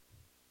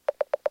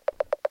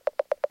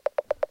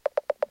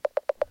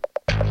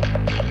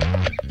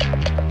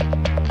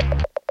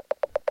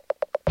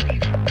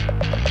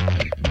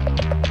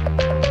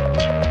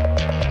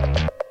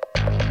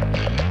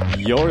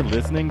You're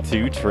listening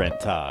to Trent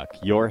Talk,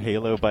 your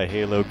Halo by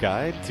Halo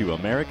guide to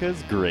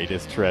America's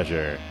greatest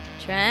treasure.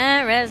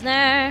 Trent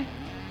Reznor.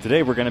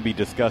 Today we're going to be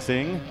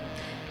discussing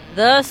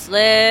The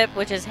Slip,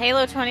 which is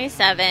Halo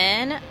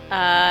 27,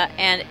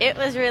 and it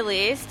was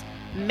released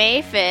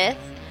May 5th,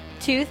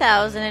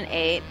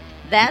 2008.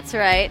 That's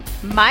right,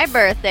 my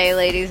birthday,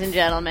 ladies and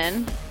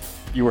gentlemen.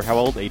 You were how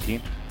old?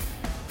 18?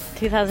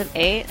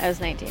 2008? I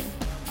was 19.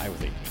 I was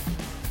 18.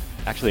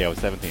 Actually, I was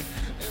 17.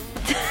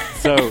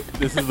 So,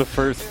 this is the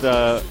first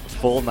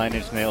full Nine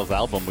Inch Nails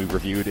album we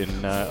reviewed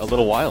in a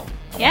little while.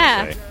 I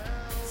want to say.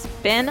 It's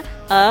been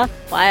a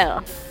while.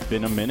 It's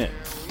been a minute.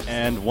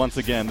 And once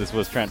again, this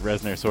was Trent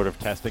Reznor sort of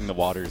testing the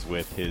waters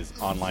with his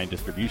online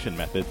distribution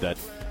method that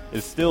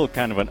is still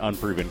kind of an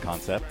unproven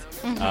concept.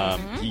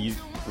 Mm-hmm. He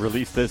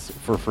released this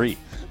for free.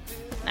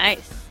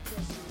 Nice.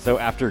 So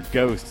after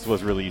Ghosts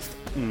was released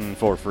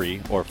for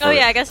free, or for,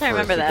 I guess I for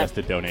remember a that.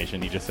 suggested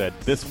donation, he just said,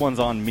 this one's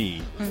on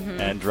me,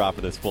 and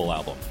dropped this full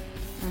album.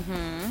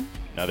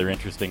 Another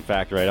interesting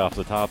fact right off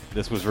the top,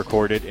 this was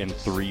recorded in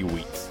 3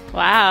 weeks.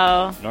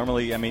 Wow.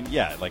 Normally, I mean,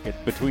 yeah, like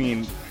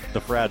between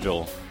The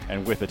Fragile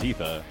and With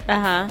Atitha,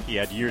 he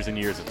had years and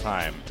years of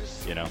time,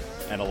 you know,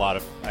 and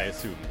I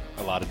assume,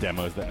 a lot of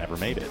demos that never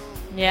made it.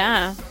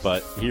 Yeah.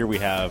 But here we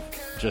have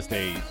just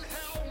a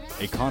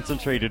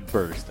concentrated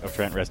burst of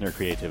Trent Reznor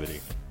creativity.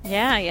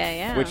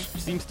 Yeah. Which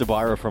seems to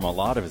borrow from a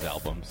lot of his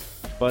albums,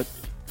 but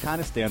kind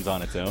of stands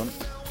on its own.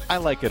 I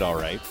like it all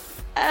right.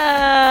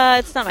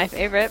 It's not my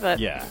favorite, but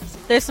Yeah.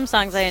 there's some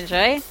songs I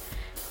enjoy,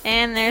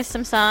 and there's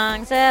some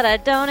songs that I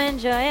don't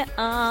enjoy at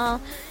all.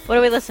 What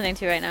are we listening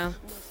to right now?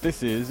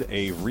 This is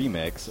a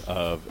remix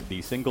of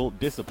the single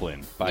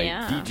Discipline by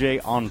Yeah. DJ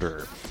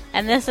Onder.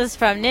 And this is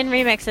from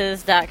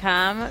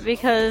ninremixes.com,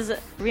 because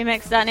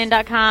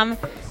remix.nin.com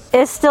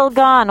is still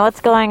gone.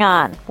 What's going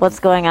on? What's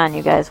going on,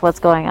 you guys? What's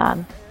going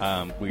on?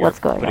 We What's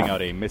are going putting on?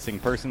 out a missing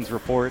persons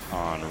report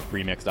on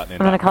remix.nin.com. I'm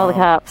going to call the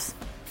cops.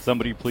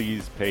 Somebody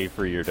please pay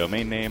for your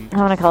domain name. I'm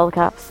going to call the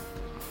cops.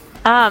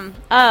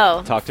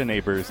 Talk to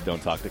neighbors,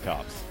 don't talk to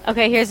cops.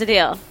 Okay, here's the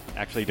deal.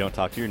 Actually, don't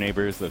talk to your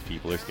neighbors, those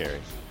people are scary.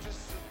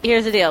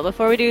 Here's the deal.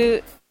 Before we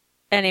do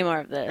any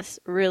more of this,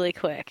 really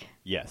quick,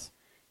 Yes,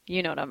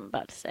 you know what I'm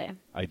about to say.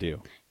 I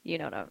do. You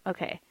know what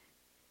okay.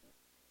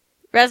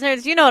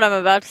 Reznors, you know what I'm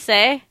about to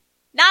say.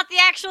 Not the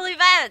actual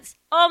events!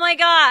 Oh my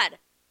god!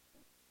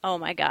 Oh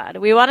my god.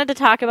 We wanted to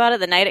talk about it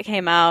the night it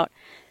came out,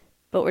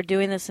 but we're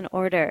doing this in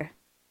order.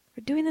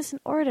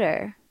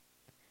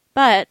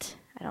 But,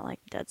 I don't like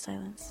dead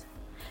silence.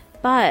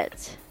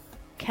 But,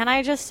 can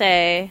I just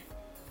say,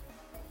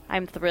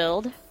 I'm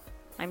thrilled.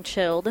 I'm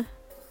chilled.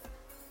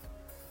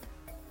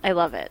 I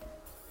love it.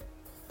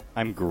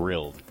 I'm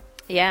grilled.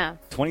 Yeah.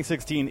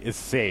 2016 is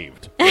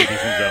saved, ladies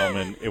and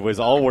gentlemen. It was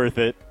all worth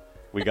it.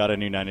 We got a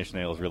new Nine Inch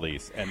Nails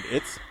release, and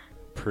it's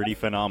pretty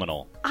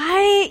phenomenal.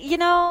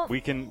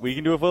 We can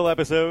do a full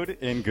episode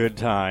in good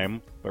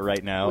time, but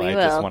right now We I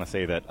will. just want to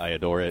say that I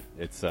adore it.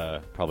 It's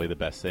probably the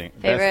best thing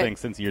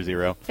since Year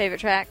Zero. Favorite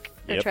track?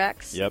 Or Yep.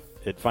 tracks? Yep,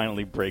 it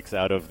finally breaks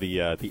out of the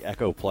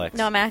Echoplex.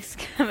 No, I'm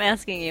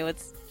asking you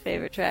what's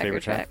favorite track or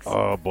tracks?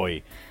 Oh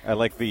boy, I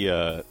like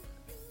the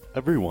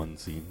everyone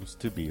seems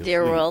to be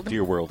Dear asleep. World.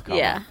 Dear World. Column.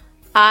 Yeah.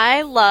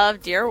 I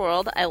love Dear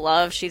World. I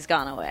love She's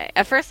Gone Away.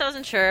 At first I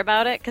wasn't sure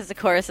about it because the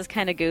chorus is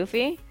kind of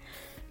goofy.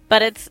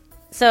 But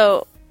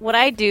so what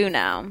I do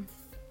now,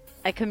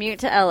 I commute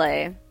to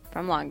LA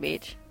from Long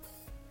Beach.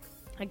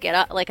 I get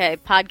up, I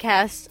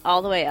podcast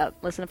all the way up,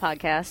 listen to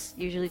podcasts,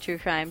 usually true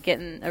crime, get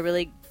in a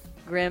really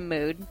grim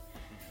mood.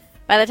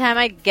 By the time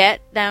I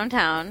get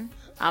downtown,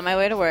 on my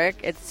way to work,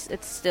 it's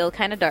still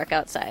kind of dark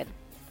outside.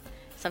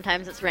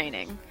 Sometimes it's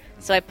raining.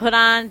 So I put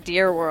on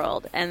Dear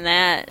World, and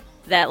that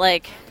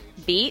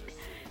beat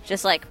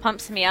just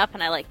pumps me up,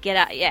 and I get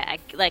out. Yeah,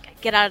 I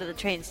get out of the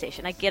train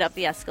station. I get up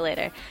the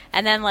escalator,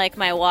 and then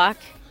my walk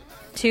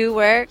to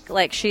work,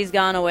 She's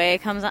Gone Away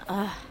comes on.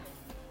 Ugh.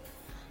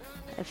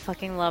 I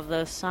fucking love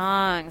those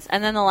songs.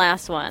 And then the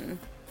last one.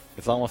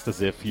 It's almost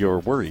as if your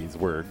worries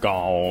were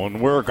gone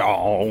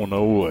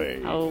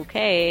away.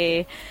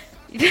 Okay.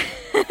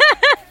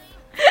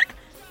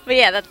 But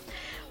yeah,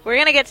 we're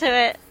gonna get to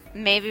it.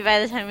 Maybe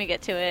by the time we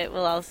get to it,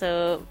 we'll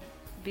also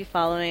be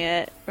following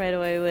it right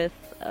away with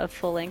a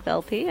full-length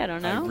LP. I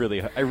don't know.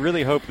 I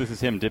really hope this is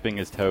him dipping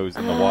his toes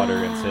in the water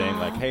and saying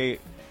hey,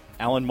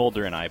 Alan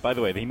Moulder and I. By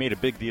the way, he made a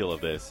big deal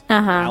of this.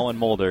 Alan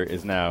Moulder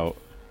is now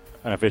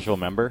an official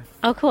member.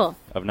 Oh, cool.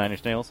 Of Nine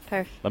Inch Nails.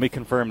 Perfect. Let me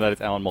confirm that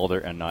it's Alan Moulder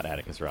and not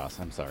Atticus Ross.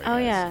 I'm sorry. Oh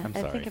guys. yeah, I'm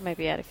sorry. I think it might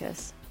be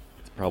Atticus.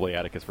 It's probably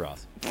Atticus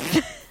Ross.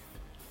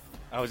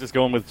 I was just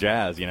going with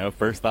jazz,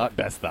 first thought,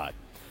 best thought.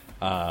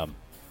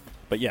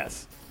 But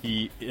yes,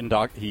 he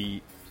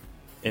inducted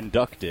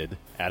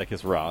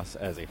Atticus Ross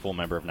as a full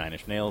member of Nine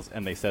Inch Nails,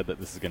 and they said that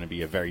this is going to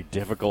be a very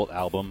difficult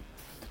album.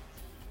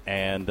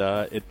 And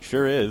it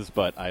sure is,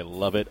 but I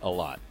love it a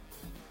lot.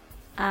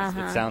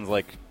 It sounds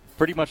like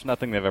pretty much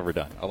nothing they've ever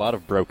done. A lot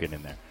of broken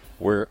in there.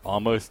 We're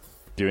almost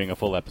doing a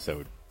full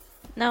episode.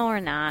 No,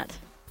 we're not.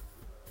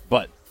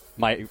 But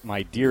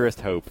my dearest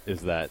hope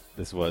is that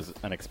this was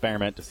an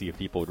experiment to see if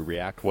people would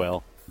react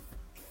well.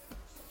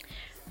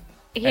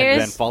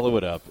 and then follow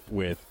it up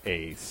with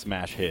a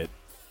smash hit,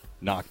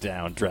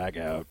 knockdown, drag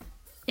out,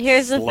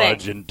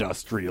 sludge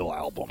industrial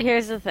album.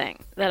 Here's the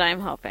thing that I'm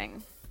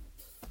hoping.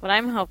 What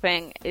I'm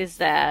hoping is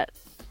that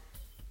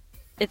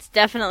it's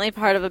definitely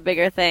part of a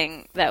bigger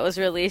thing that was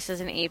released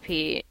as an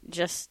EP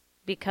just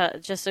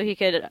so he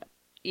could,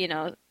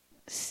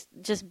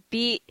 just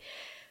be...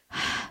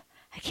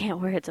 I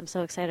can't words. I'm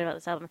so excited about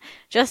this album.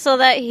 Just so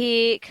that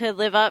he could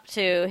live up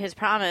to his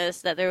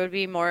promise that there would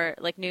be more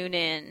like New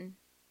Nin.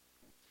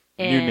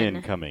 New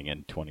Nin coming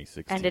in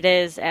 2016. And it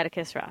is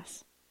Atticus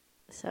Ross.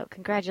 So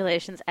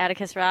congratulations,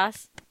 Atticus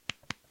Ross.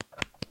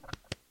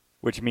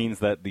 Which means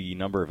that the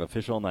number of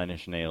official Nine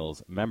Inch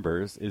Nails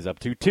members is up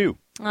to 2.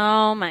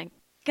 Oh my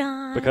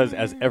God. Because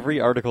as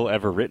every article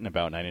ever written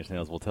about Nine Inch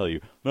Nails will tell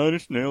you, Nine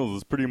Inch Nails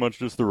is pretty much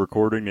just the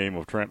recording name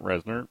of Trent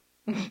Reznor.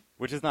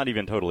 Which is not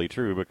even totally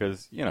true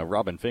because,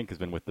 Robin Fink has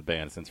been with the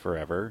band since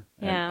forever.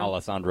 Yeah. And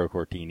Alessandro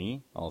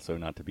Cortini, also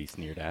not to be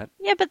sneered at.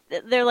 Yeah, but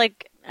they're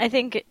like, I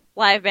think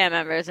live band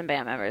members and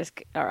band members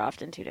are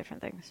often 2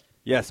 different things.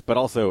 Yes, but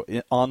also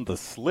on the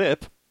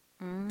slip,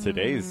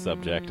 today's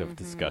subject of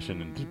discussion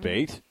and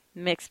debate.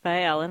 Mixed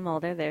by Alan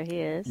Mulder, there he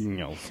is.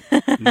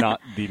 Not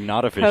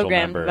official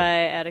Programmed member.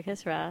 by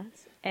Atticus Ross.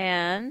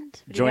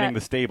 And joining the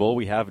stable,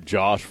 we have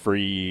Josh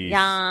Freese,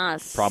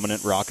 yes,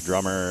 prominent rock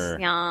drummer,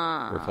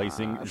 yes,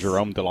 replacing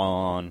Jerome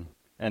Delon,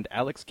 and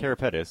Alex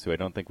Karapetis, who I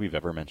don't think we've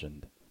ever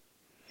mentioned.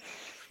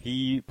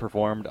 He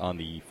performed on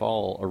the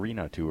Fall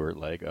Arena tour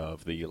leg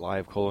of the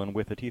Live: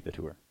 With Atitha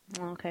tour.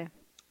 Okay,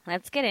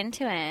 let's get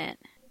into it.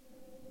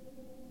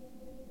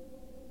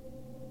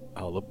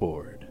 All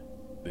aboard.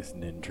 This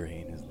Nin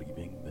train is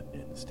leaving the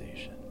Nin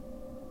station.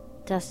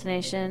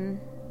 Destination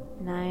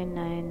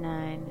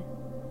 999.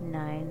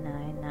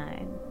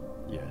 999.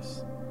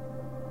 Yes.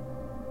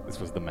 This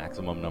was the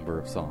maximum number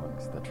of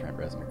songs that Trent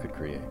Reznor could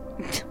create.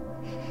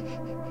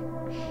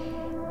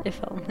 If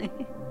only.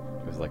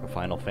 It was like a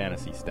Final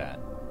Fantasy stat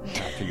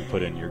after you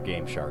put in your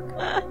Game Shark.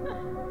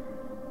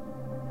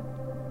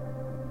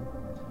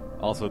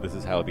 Also, this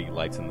is how the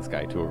Lights in the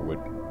Sky tour would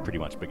pretty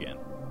much begin.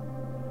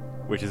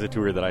 Which is a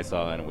tour that I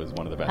saw and it was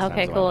one of the best times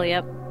Okay, of cool. my life.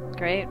 Yep.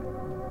 Great.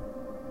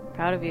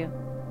 Proud of you.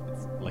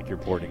 It's like you're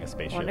boarding a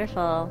spaceship.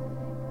 Wonderful.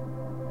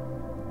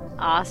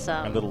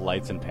 Awesome. And little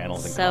lights and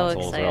panels and So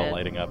consoles are all excited.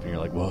 lighting up, and you're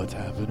like, what's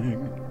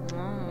happening?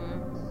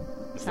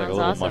 It's like a Sounds little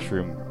awesome.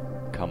 mushroom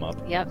come up.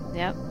 Yep.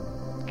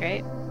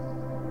 Great.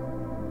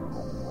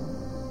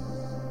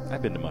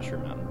 I've been to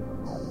Mushroom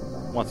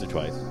Mountain. Once or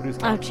twice. But it was Oh,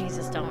 fun.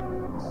 Jesus,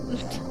 don't.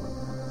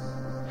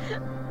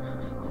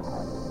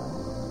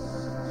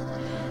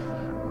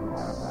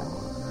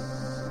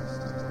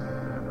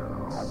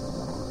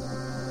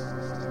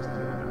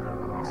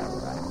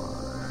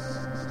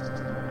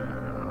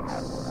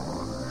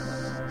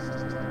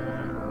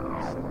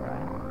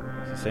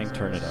 Is he saying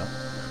turn it up?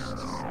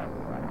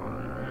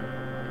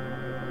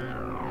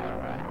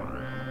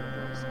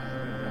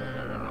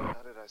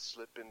 How did I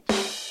slip into?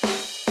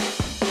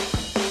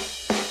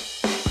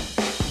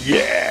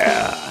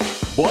 Yeah!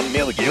 1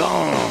 million!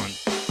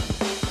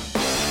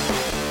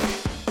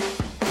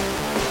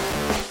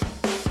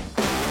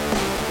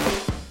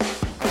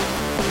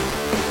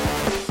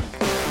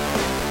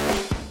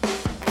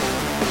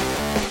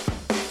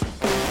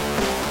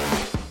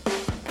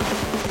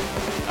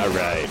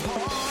 Alright.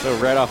 So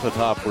right off the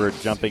top, we're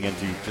jumping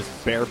into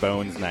just bare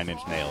bones Nine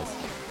Inch Nails.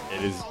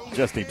 It is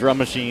just a drum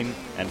machine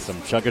and some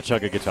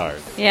chugga-chugga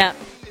guitars. Yeah.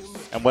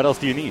 And what else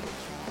do you need?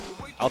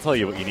 I'll tell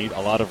you what you need.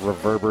 A lot of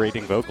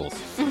reverberating vocals.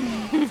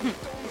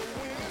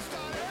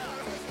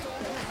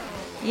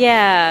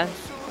 Yeah.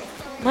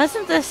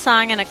 Wasn't this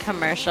song in a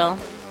commercial?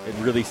 It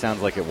really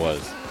sounds like it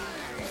was.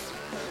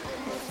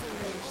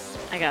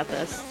 I got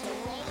this.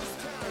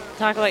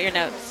 Talk about your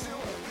notes.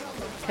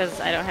 Because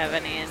I don't have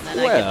any, and then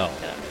Well. I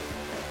can...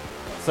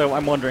 So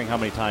I'm wondering how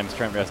many times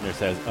Trent Reznor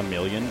says a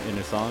million in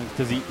his song.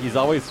 Because he's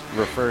always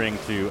referring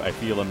to, I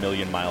feel a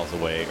million miles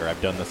away, or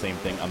I've done the same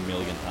thing a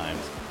million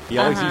times. He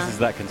always uses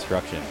that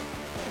construction.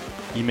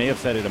 He may have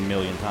said it a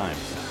million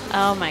times.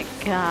 Oh my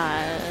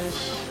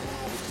gosh.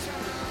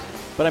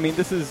 But I mean,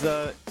 this is,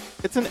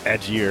 it's an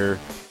edgier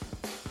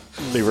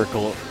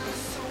lyrical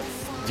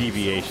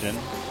deviation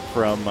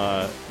from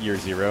Year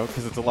Zero,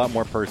 because it's a lot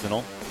more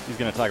personal. He's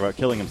going to talk about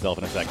killing himself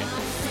in a second.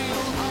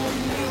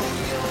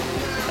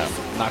 No,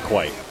 not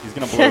quite. He's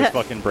going to blow his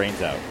fucking brains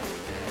out.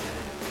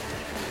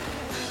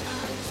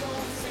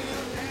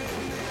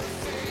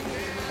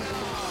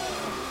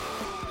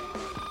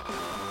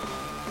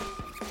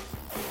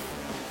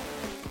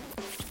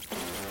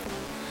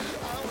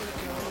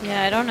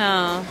 Yeah, I don't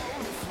know.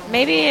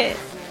 Maybe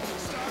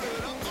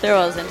there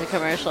wasn't a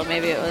commercial.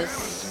 Maybe it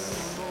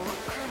was...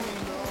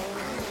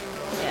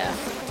 Yeah.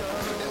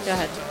 Go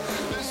ahead.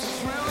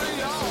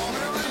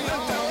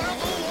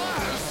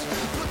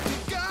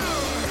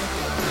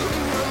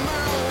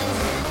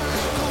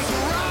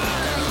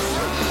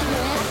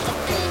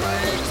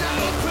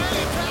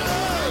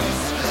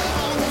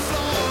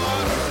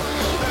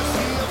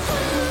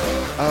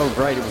 Oh,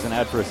 right. It was an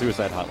ad for a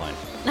suicide hotline.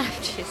 Oh,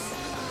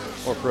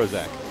 jeez. Or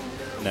Prozac.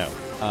 No.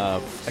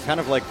 I kind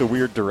of like the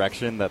weird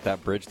direction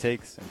that bridge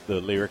takes.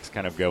 The lyrics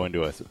kind of go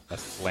into a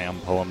slam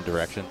poem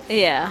direction.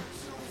 Yeah.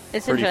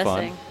 It's pretty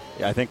interesting. Fun.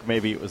 Yeah, I think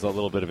maybe it was a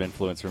little bit of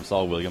influence from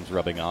Saul Williams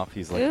rubbing off.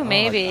 He's like, ooh,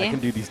 maybe. I can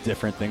do these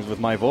different things with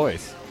my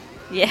voice.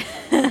 Yeah.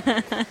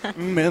 It's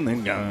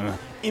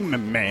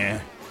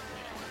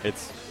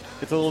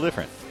a little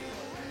different.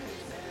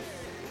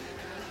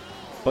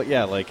 But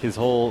yeah, like his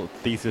whole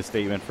thesis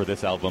statement for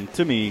this album,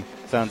 to me,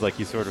 sounds like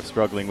he's sort of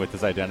struggling with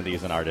his identity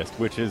as an artist,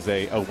 which is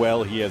a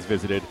well he has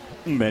visited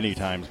many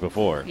times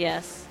before.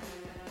 Yes.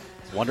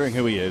 He's wondering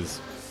who he is,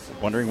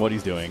 wondering what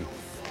he's doing.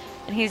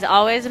 And he's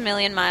always a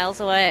million miles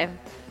away.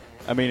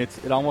 I mean,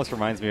 it almost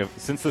reminds me of,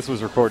 since this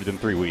was recorded in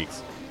 3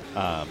 weeks,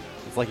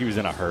 it's like he was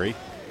in a hurry.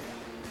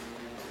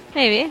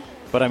 Maybe.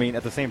 But I mean,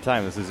 at the same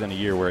time, this is in a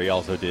year where he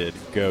also did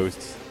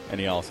Ghosts, and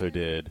he also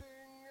did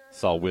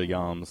Saul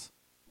Williams.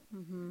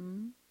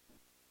 Mm-hmm.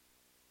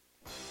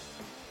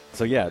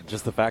 So yeah,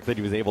 just the fact that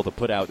he was able to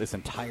put out this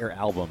entire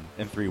album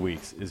in 3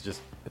 weeks is just,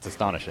 it's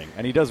astonishing.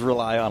 And he does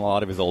rely on a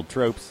lot of his old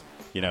tropes,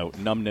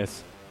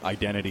 numbness,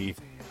 identity,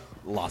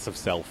 loss of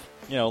self,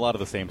 a lot of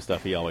the same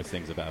stuff he always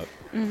sings about.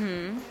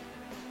 Mm-hmm.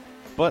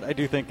 But I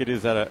do think it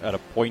is at a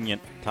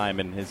poignant time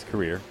in his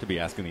career to be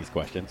asking these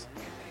questions.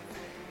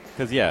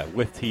 Because yeah,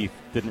 With Teeth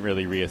didn't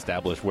really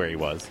reestablish where he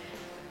was.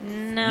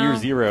 No. Year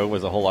Zero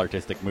was a whole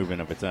artistic movement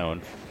of its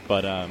own,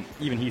 but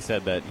even he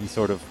said that he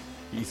sort of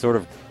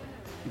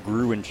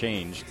grew and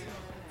changed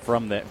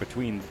from that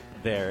between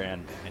there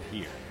and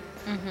here.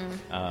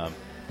 Mm-hmm.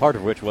 Part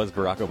of which was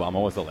Barack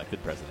Obama was elected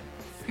president,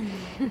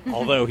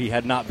 although he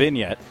had not been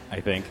yet.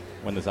 I think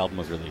when this album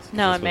was released.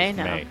 No, in May.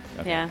 No. May.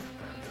 Okay. Yeah.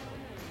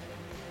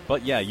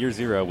 But yeah, Year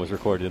Zero was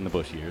recorded in the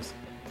Bush years.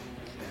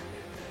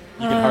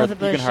 You The can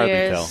Bush hardly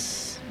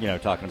years. tell.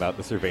 Talking about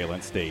the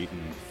surveillance state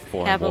and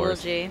foreign Capital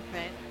wars. G,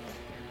 right.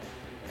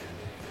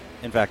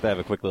 In fact, I have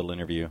a quick little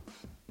interview.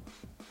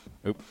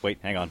 Oop, wait,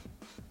 hang on.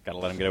 Gotta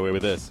let him get away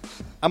with this.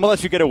 I'm gonna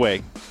let you get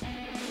away.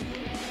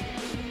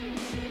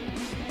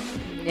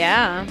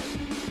 Yeah.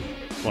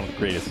 It's one of the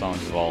greatest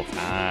songs of all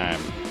time.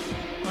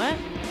 What?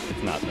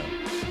 It's not, though.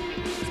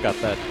 It's got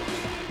that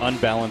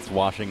unbalanced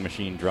washing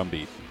machine drum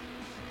beat.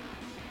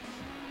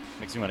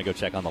 Makes me want to go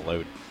check on the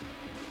load.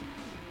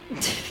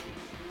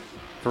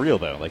 For real,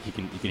 though. Like, you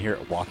can hear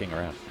it walking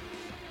around.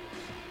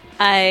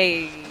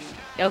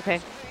 Okay.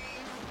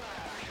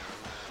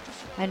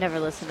 I never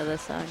listened to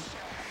this song.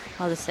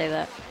 I'll just say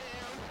that.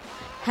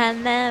 I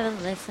never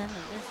listened to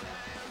this song.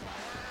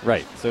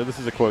 Right. So this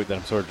is a quote that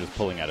I'm sort of just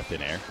pulling out of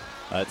thin air.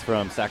 It's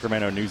from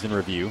Sacramento News and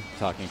Review,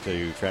 talking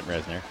to Trent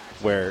Reznor,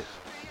 where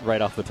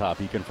right off the top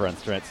he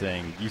confronts Trent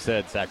saying, "You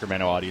said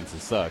Sacramento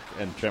audiences suck,"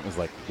 and Trent was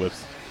like,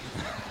 "Whoops."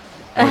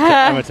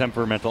 I'm a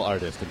temperamental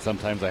artist, and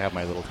sometimes I have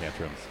my little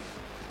tantrums.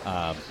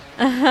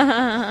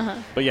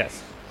 But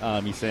yes,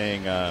 he's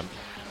saying,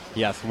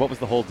 he asked, what was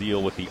the whole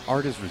deal with the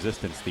art is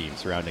resistance theme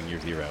surrounding Year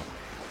Zero?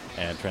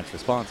 And Trent's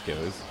response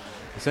goes,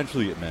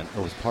 essentially it meant,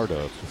 or was part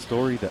of, the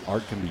story that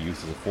art can be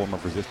used as a form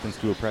of resistance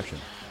to oppression,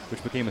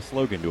 which became a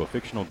slogan to a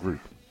fictional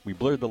group. We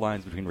blurred the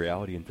lines between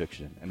reality and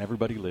fiction, and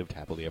everybody lived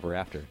happily ever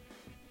after.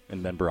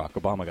 And then Barack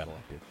Obama got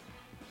elected.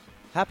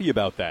 Happy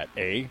about that,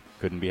 eh?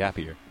 Couldn't be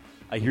happier.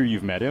 I hear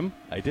you've met him.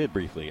 I did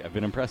briefly. I've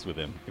been impressed with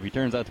him. If he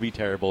turns out to be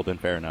terrible, then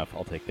fair enough.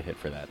 I'll take the hit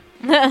for that.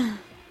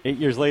 8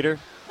 years later,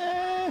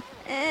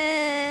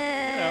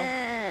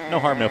 no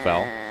harm, no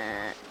foul.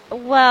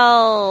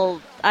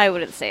 Well, I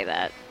wouldn't say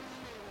that.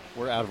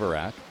 We're out of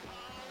Iraq.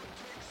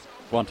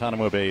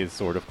 Guantanamo Bay is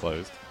sort of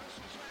closed.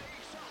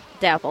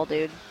 Dapple,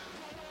 dude.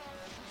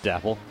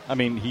 Dapple? I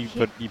mean, he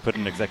put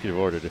an executive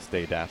order to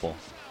stay Dapple.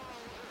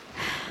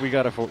 We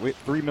got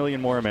 3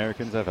 million more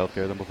Americans have health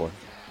care than before.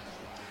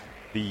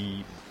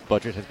 The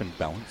budget has been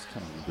balanced.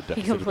 The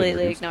deficit He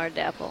completely ignored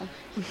Dapple.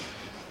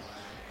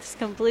 Just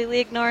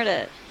completely ignored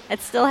it.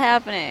 It's still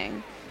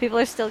happening. People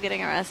are still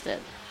getting arrested.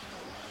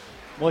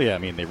 Well, yeah, I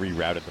mean, they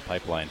rerouted the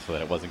pipeline so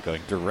that it wasn't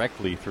going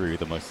directly through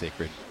the most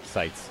sacred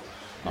sites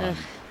on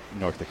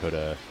North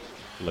Dakota,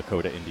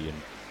 Lakota Indian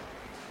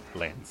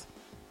lands.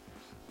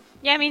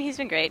 Yeah, I mean, he's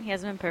been great. He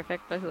hasn't been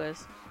perfect, but who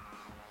is?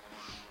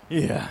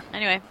 Yeah.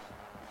 Anyway,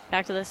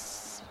 back to the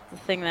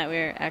thing that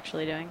we're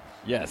actually doing.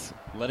 Yes,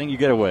 letting you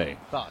get away.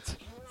 Thoughts,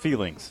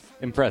 feelings,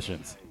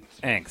 impressions,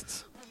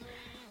 angsts.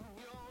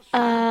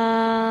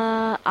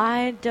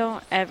 I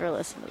don't ever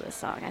listen to this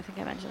song. I think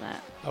I mentioned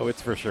that. Oh,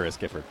 it's for sure a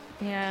skipper.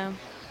 Yeah.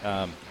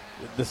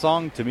 The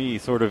song, to me,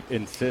 sort of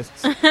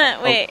insists...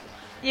 Wait,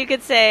 you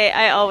could say,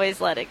 I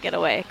always let it get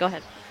away. Go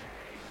ahead.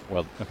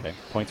 Well, okay,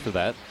 points for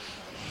that.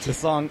 The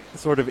song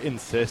sort of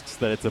insists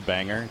that it's a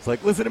banger. It's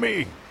like, listen to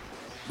me!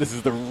 This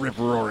is the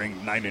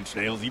rip-roaring Nine Inch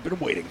Nails you've been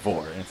waiting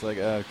for. And it's like,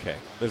 okay.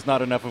 There's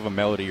not enough of a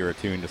melody or a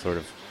tune to sort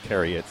of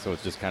carry it, so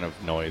it's just kind of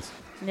noise.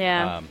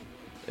 Yeah.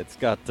 It's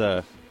got...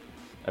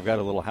 I've got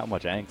a little how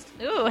much angst.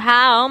 Ooh,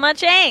 how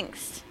much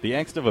angst? The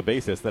angst of a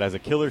bassist that has a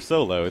killer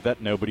solo that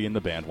nobody in the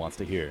band wants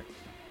to hear.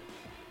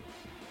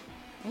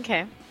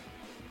 Okay.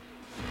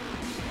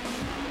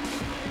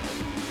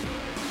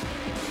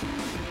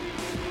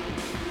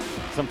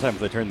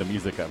 Sometimes I turn the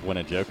music up when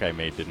a joke I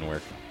made didn't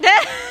work.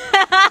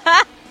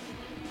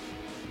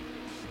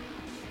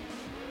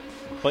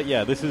 But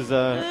yeah, this is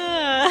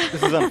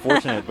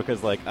unfortunate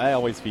because like I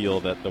always feel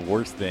that the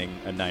worst thing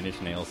a Nine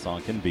Inch Nails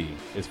song can be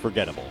is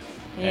forgettable.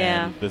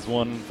 Yeah. And this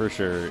one for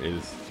sure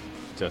is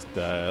just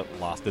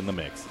lost in the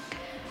mix.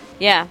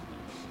 Yeah.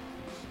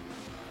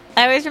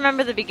 I always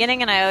remember the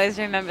beginning and I always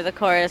remember the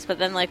chorus, but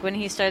then like when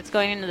he starts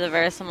going into the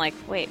verse, I'm like,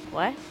 wait,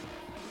 what?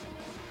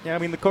 Yeah, I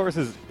mean the chorus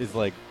is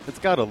like it's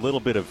got a little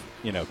bit of,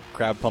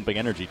 crowd pumping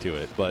energy to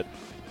it, but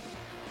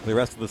the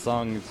rest of the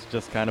song is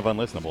just kind of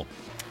unlistenable.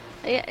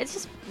 Yeah, it's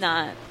just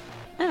not.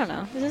 I don't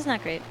know. This is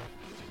not great.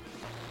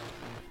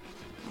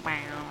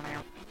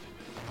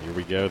 Here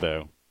we go,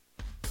 though.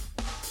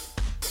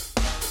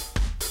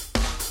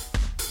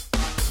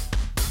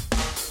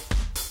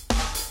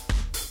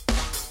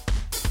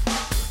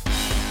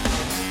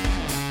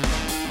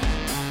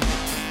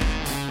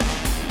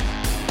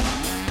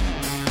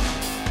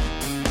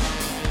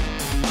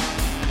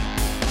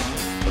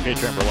 Okay,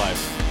 Trent, we're live.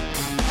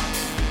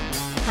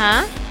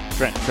 Huh?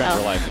 Trent,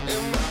 we're live.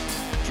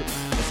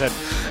 I said,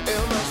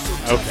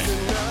 okay.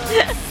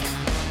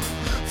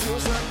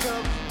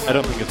 I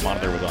don't think his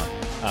monitor was on.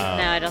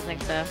 No, I don't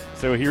think so.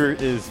 So here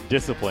is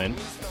Discipline,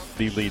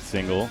 the lead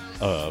single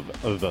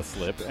of The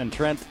Slip, and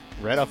Trent,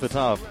 right off the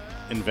top,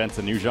 invents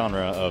a new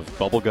genre of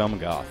bubblegum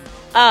goth.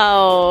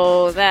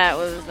 Oh, that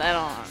was, I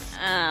don't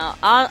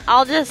know.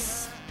 I'll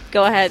just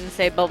go ahead and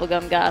say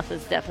bubblegum goth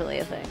is definitely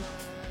a thing.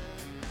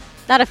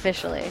 Not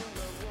officially.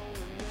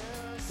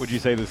 Would you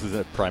say this is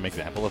a prime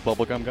example of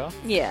bubblegum goth?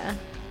 Yeah.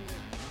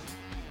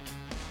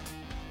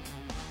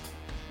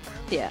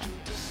 Yeah.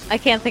 I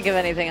can't think of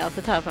anything else off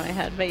the top of my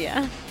head, but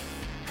yeah.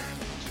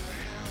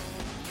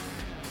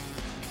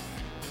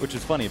 Which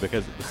is funny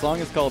because the song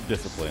is called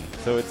Discipline,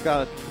 so it's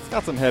got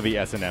some heavy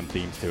S&M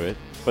themes to it,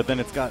 but then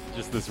it's got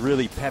just this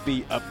really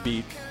peppy,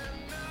 upbeat.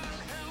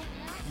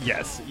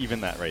 Yes,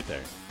 even that right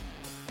there.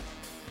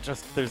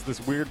 Just there's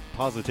this weird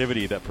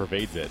positivity that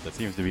pervades it that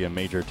seems to be a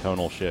major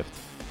tonal shift.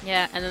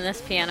 Yeah, and then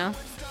this piano.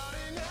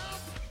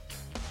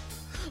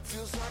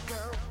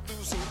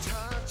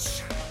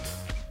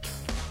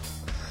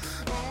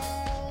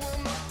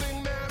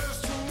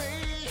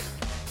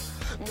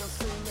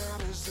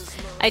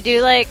 I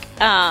do like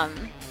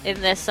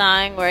in this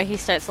song where he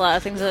starts a lot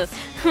of things with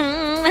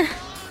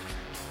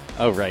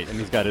Oh right, and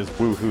he's got his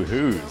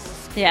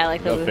woo-hoo-hoos. Yeah,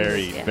 like the a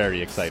very, yeah.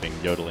 very exciting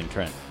yodeling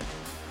Trent.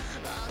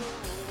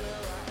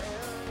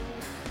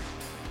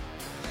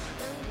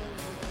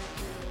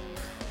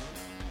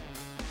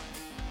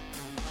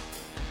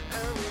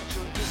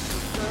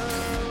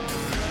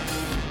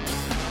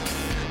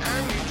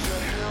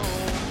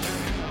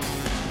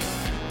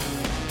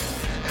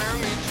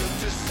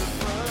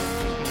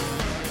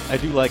 I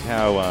do like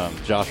how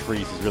Josh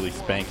Freese is really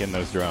spanking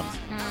those drums.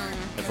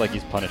 It's like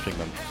he's punishing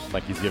them,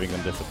 like he's giving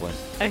them discipline.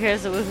 Oh,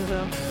 here's the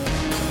woohoo.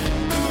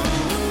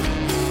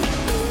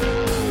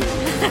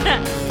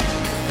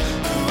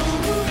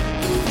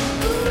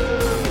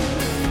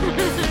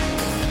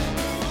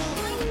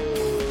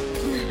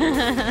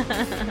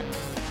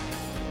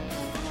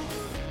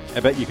 I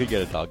bet you could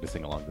get a dog to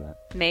sing along to that.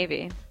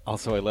 Maybe.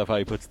 Also, I love how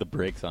he puts the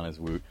brakes on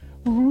his woo.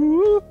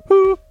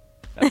 Woo-hoo.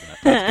 That's enough.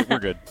 That's good. We're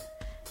good.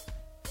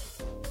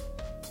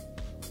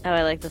 Oh,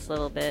 I like this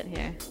little bit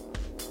here.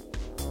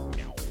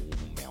 Meow,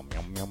 meow,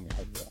 meow, meow, meow.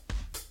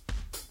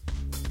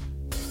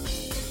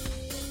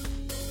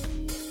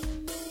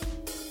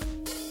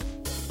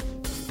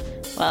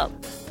 Well,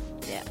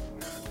 yeah.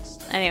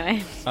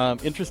 Anyway.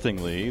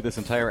 Interestingly, this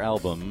entire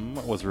album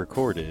was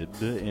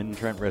recorded in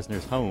Trent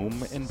Reznor's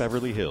home in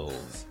Beverly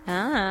Hills.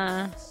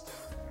 Ah.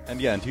 And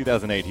yeah, in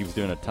 2008, he was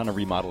doing a ton of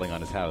remodeling on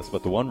his house,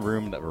 but the one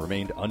room that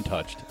remained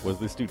untouched was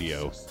the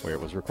studio where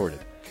it was recorded.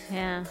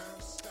 Yeah.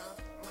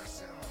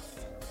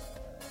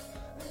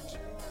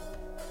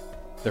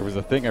 There was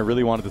a thing I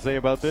really wanted to say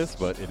about this,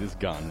 but it is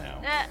gone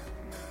now.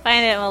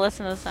 Find it and we'll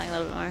listen to the song a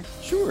little bit more.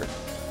 Sure.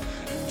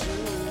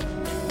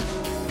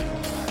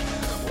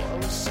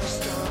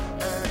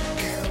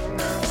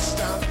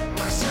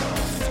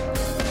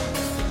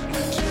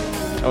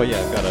 Oh yeah,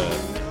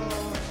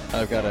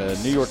 I've got a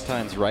New York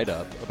Times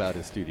write-up about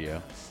his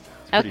studio.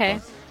 Okay.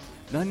 Fun.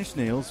 Nine Inch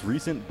Nails'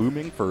 recent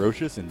booming,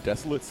 ferocious, and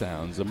desolate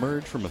sounds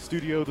emerge from a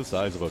studio the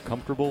size of a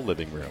comfortable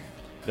living room.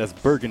 It has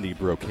burgundy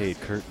brocade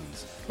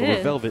curtains over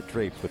Ew. velvet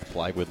drapes with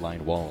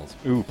plywood-lined walls.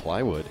 Ooh,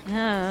 plywood. Oh.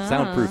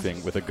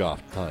 Soundproofing with a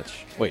goth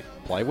touch. Wait,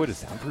 plywood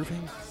is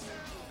soundproofing?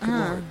 Good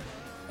lord.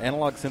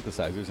 Analog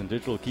synthesizers and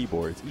digital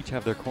keyboards each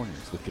have their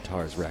corners with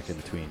guitars racked in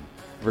between.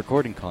 The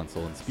recording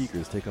console and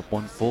speakers take up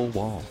one full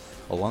wall,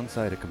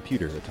 alongside a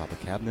computer atop a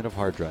cabinet of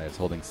hard drives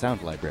holding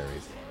sound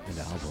libraries and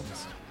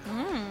albums.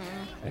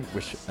 I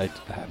wish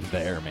I'm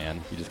there, man.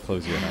 You just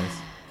close your eyes.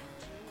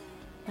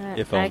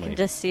 If I only. can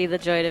just see the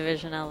Joy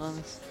Division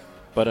albums.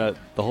 But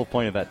the whole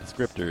point of that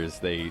descriptor is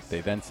they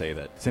then say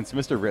that since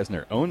Mr.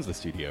 Reznor owns the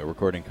studio,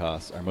 recording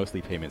costs are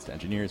mostly payments to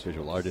engineers,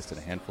 visual artists, and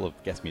a handful of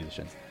guest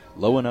musicians,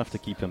 low enough to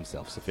keep him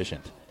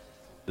self-sufficient.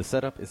 The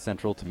setup is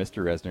central to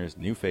Mr. Reznor's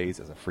new phase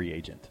as a free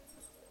agent.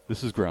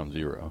 This is ground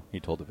zero,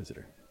 he told a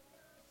visitor.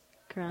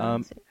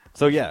 Ground zero.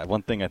 So yeah,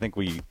 one thing I think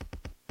hang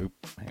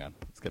on.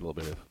 get a little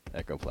bit of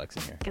Echoplex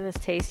in here. Get this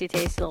tasty,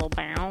 tasty little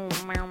bow,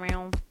 meow,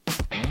 meow.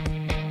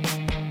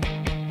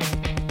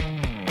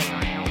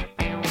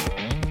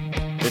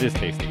 It is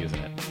tasty, isn't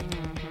it?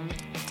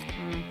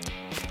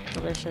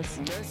 Delicious.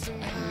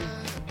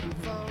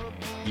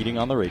 Eating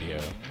on the radio.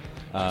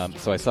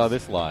 So I saw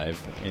this live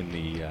in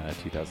the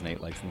 2008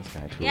 Lights in the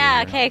Sky tour.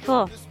 Yeah, okay,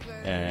 cool.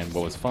 And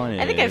what was fun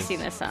is... I think I've seen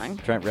this song.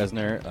 Trent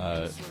Reznor,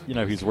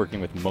 he's working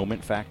with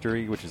Moment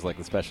Factory, which is like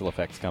the special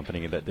effects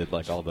company that did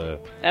like all the...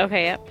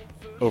 Okay, yep.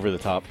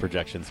 Over-the-top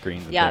projection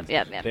screens. And Yep.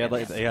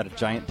 They had a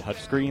giant touch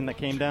screen that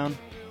came down,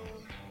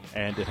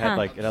 and it had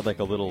like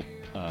a little,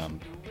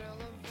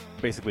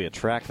 basically a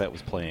track that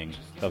was playing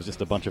that was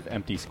just a bunch of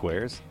empty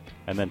squares,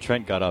 and then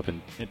Trent got up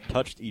and it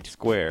touched each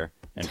square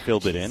and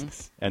filled it in,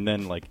 and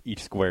then like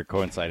each square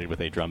coincided with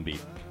a drum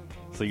beat.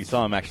 So you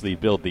saw him actually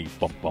build the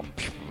bump bump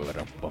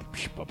bump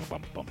bump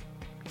bump bump.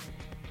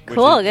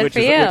 Cool, good for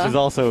you. Which is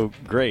also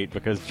great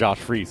because Josh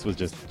Freese was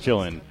just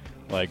chilling,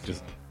 like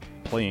just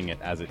playing it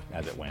as it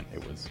went.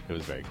 It was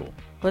very cool.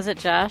 Was it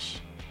Josh?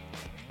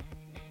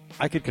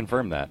 I could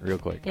confirm that real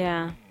quick.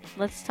 Yeah.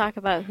 Let's talk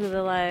about who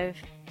the live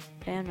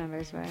band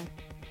members were.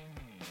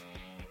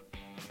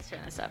 Let's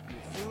turn this up.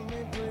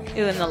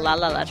 Ooh, and the La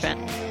La La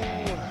Trent.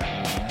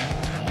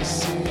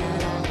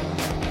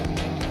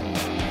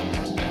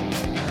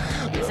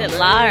 Is it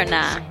La or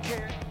Nah? I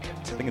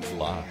think it's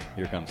La.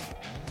 Here it comes.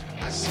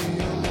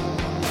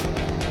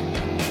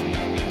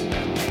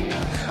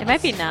 It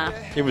might be Nah.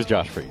 It was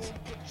Josh Freese.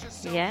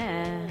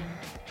 Yeah.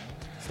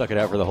 Stuck it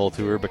out for the whole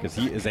tour because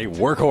he is a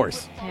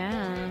workhorse.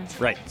 Yeah.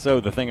 Right. So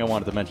the thing I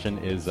wanted to mention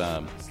is...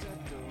 oh,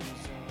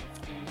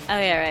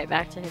 yeah, right.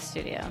 Back to his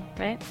studio,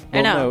 right?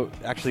 Well, or no? no,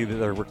 actually,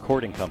 their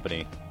recording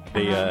company,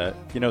 they,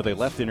 they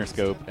left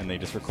Interscope and they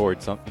just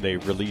they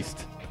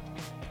released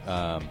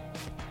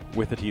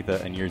With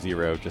Atitha and Year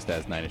Zero just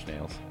as Nine Inch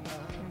Nails.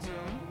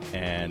 Mm-hmm.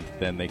 And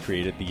then they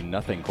created the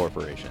Nothing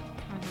Corporation.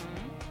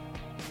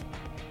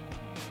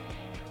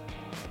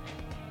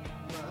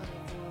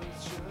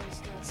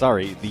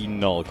 Sorry, the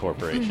Null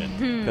Corporation,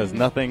 because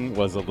Nothing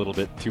was a little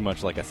bit too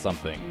much like a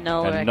something.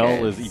 Null and Records.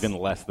 Null is even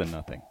less than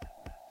Nothing.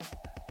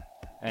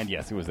 And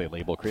yes, it was a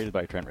label created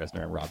by Trent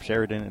Reznor and Rob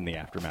Sheridan in the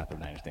aftermath of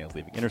Nine Inch Nails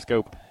leaving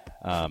Interscope.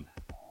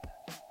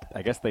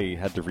 I guess they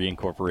had to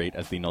reincorporate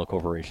as the Null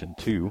Corporation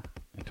 2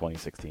 in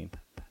 2016.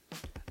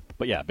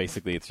 But yeah,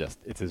 basically it's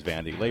his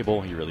Vanity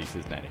label. He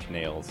releases Nine Inch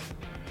Nails,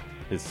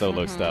 his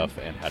solo stuff,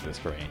 and How to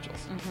Destroy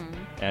Angels.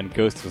 And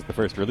Ghosts was the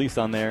first release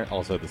on there,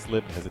 also The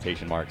Slip,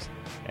 Hesitation Marks,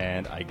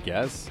 and I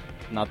guess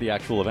not the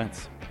actual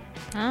events.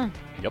 Oh.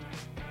 Yep.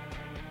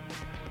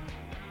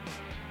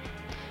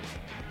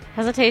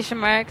 Hesitation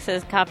Mark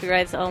says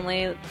copyrights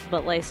only,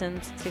 but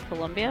licensed to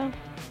Columbia.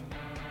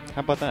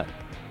 How about that?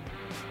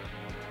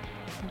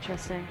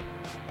 Interesting.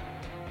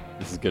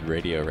 This is good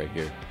radio right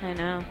here. I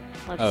know.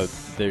 I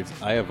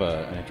have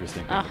an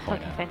interesting thing to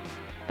point out. Okay.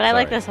 But I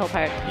like this whole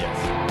part. Yes.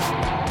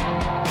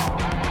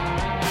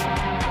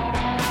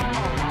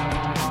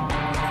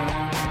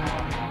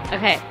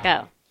 Okay,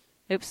 go.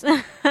 Oops.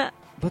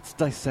 Let's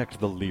dissect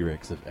the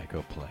lyrics of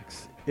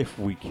Echoplex, if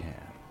we can.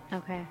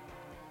 Okay.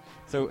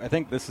 So I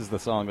think this is the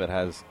song that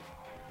has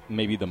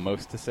maybe the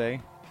most to say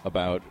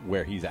about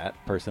where he's at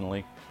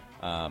personally.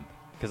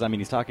 Because,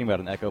 he's talking about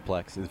an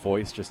Echoplex. His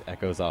voice just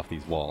echoes off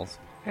these walls.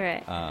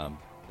 Right.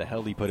 The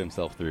hell he put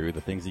himself through,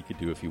 the things he could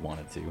do if he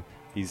wanted to.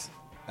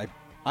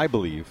 I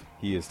believe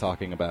he is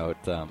talking about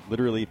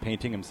literally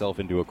painting himself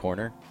into a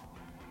corner.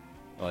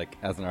 Like,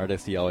 as an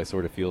artist, he always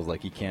sort of feels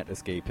like he can't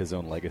escape his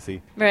own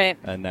legacy. Right.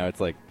 And now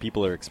it's like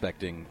people are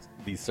expecting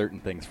these certain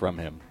things from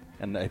him.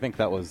 And I think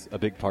that was a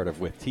big part of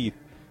With Teeth.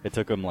 It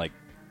took him like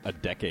a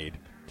decade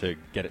to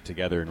get it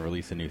together and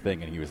release a new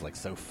thing, and he was like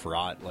so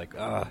fraught, like,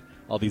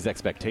 all these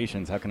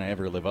expectations, how can I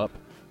ever live up?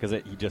 Because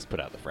he just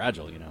put out The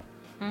Fragile,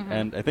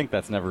 And I think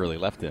that's never really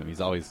left him.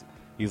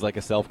 He's like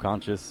a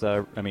self-conscious,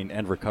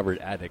 and recovered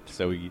addict,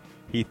 so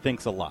he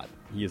thinks a lot.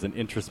 He is an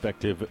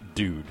introspective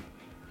dude.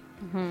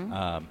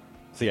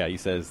 So yeah, he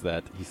says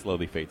that he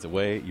slowly fades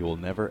away. You will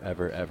never,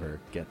 ever, ever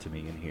get to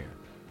me in here.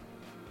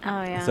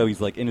 Oh, yeah. So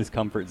he's like in his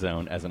comfort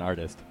zone as an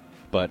artist,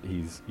 but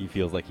he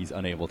feels like he's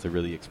unable to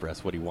really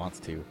express what he wants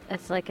to.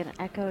 It's like an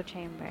echo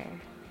chamber.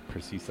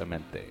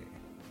 Precisamente.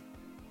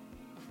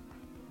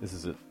 This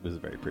is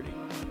very pretty.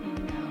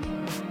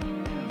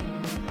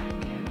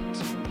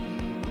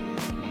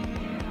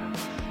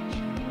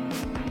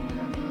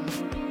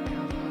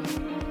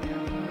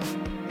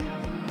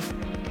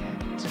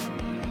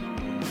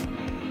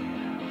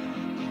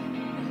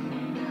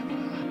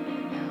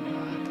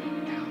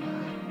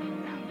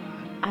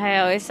 I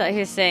always thought he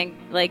was saying,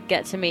 like,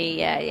 get to me,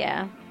 yeah,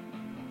 yeah.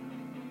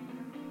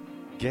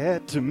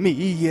 Get to me,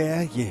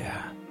 yeah,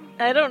 yeah.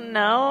 I don't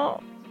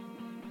know.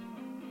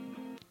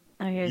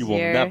 Oh, here's you will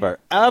never,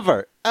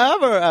 ever,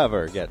 ever,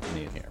 ever get to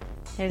me in here.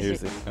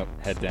 Here's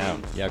head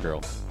down. Yeah,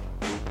 girl.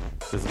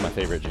 This is my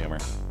favorite jammer.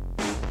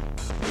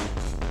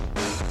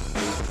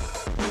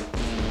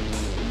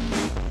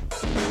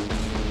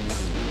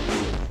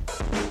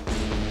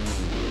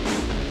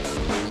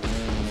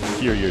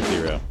 Pure Year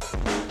Zero.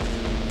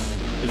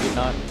 Is it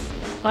not?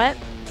 What?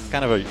 It's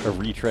kind of a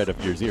retread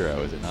of Year Zero,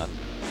 is it not?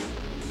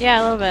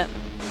 Yeah, a little bit.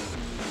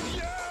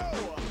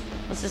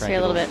 Let's just hear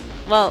a little bit.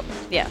 Well,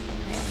 yeah.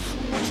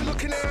 What you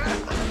looking at?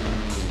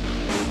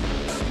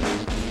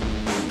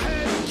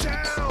 Head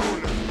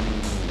down.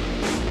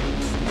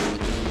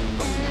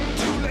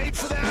 Too late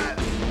for that.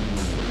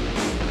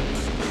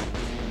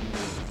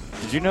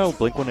 Did you know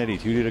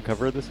Blink-182 did a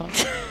cover of this song?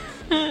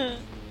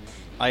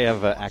 I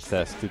have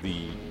access to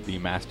the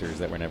masters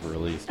that were never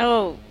released.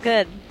 Oh,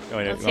 good. You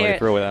want Let's me hear to it.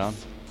 throw that on?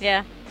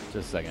 Yeah. Just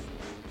a second.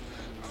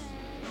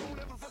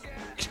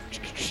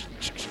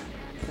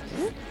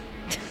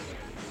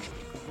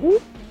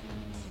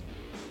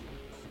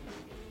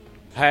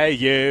 Hey,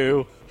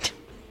 you.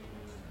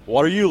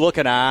 What are you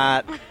looking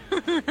at?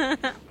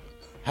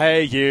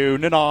 Hey, you.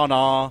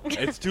 Na-na-na.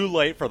 It's too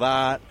late for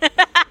that.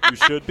 You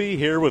should be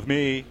here with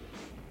me.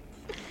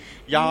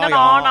 Ya,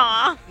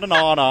 Na-na-na.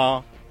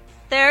 Na-na-na.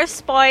 They're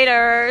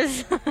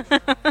spiders.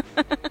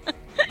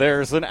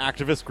 There's an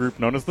activist group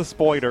known as the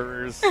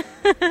Spoiders. Ooh,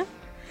 I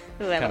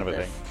Kind love of a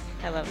this. thing.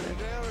 I love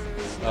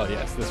this. Oh,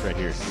 yes, this right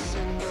here.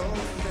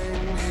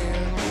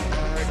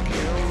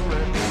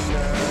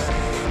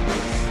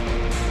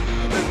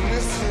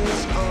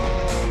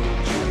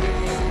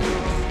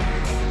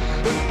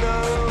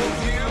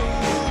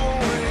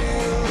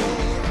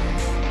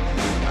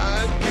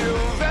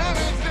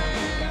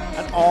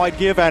 And I'd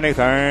give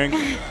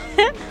anything.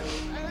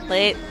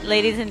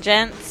 Ladies and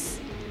gents,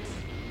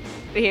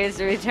 here's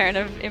the return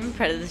of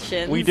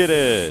Impressions. We did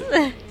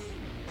it.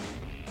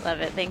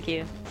 Love it. Thank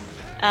you.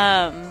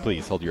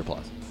 Please hold your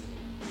applause.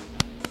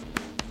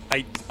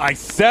 I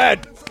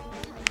said.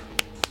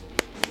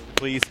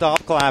 Please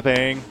stop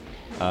clapping.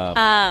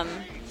 Yeah,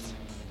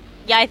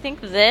 I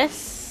think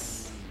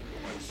this.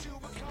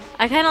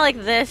 I kind of like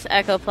this,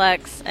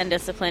 Echoplex, and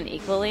Discipline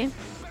equally.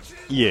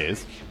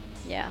 Yes.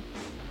 Yeah.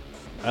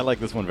 I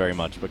like this one very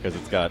much because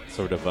it's got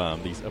sort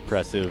of these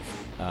oppressive,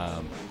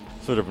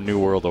 sort of New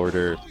World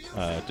Order,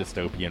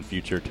 dystopian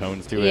future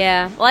tones to it.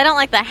 Yeah. Well, I don't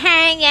like the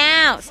hang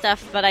out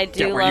stuff, but I do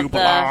Get where love you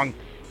belong.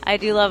 I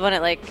do love when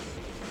it like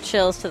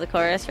chills to the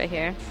chorus right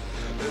here.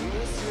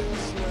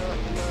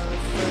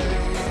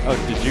 Oh,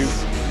 did you?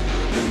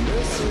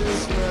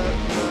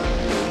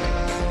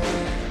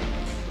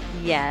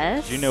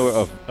 Yes. Do you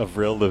know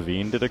Avril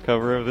Lavigne did a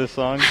cover of this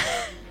song?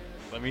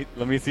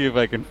 let me see if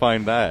I can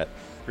find that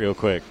real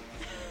quick.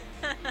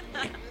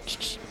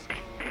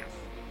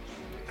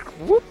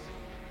 Whoop.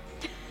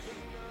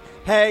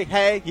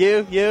 Hey,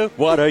 you,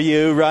 what are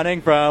you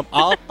running from?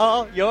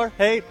 All your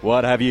hate,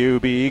 what have you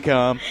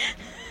become?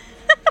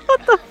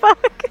 What the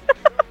fuck?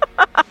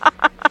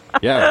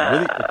 Yeah,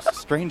 really it's a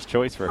strange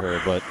choice for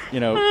her, but, you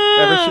know,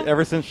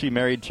 ever since she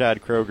married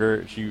Chad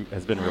Kroeger, she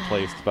has been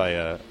replaced by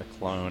a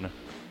clone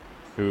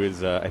who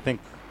is, I think,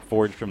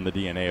 forged from the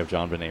DNA of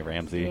John Benet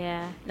Ramsey.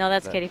 Yeah. No,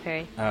 that's Katy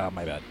Perry. Oh,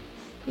 my bad.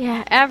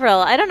 Yeah, Avril.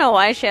 I don't know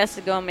why she has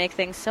to go and make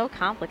things so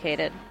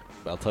complicated.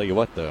 I'll tell you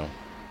what, though.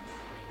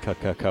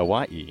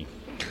 Kawaii.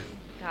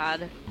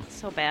 God,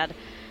 so bad.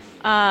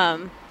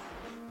 Oh,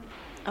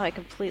 I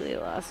completely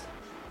lost.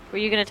 Were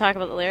you going to talk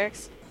about the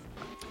lyrics?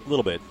 A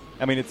little bit.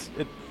 I mean, it's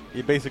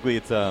basically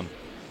it's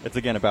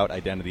again about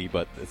identity,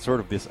 but it's sort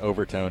of this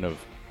overtone of,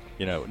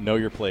 you know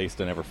your place,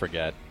 to never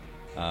forget.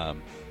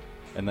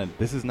 And then,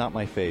 this is not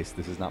my face,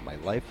 this is not my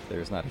life, there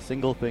is not a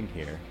single thing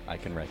here I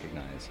can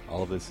recognize.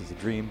 All of this is a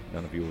dream,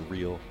 none of you are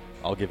real.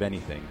 I'll give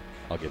anything.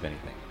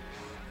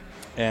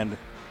 And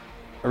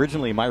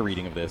originally, my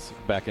reading of this,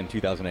 back in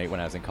 2008 when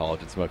I was in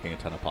college and smoking a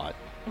ton of pot,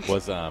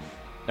 was,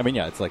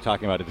 it's like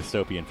talking about a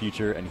dystopian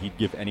future, and he'd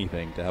give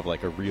anything to have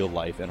like a real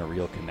life and a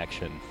real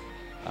connection,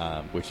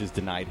 which is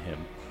denied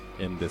him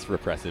in this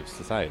repressive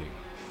society.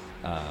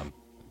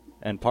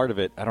 And part of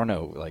it, I don't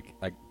know, like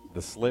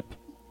the slip,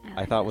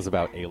 I thought was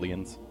about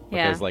aliens.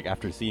 Because, like,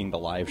 after seeing the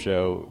live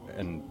show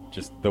and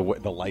just the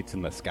lights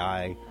in the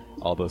sky,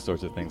 all those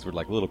sorts of things were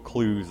like little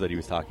clues that he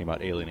was talking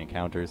about alien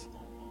encounters.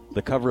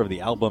 The cover of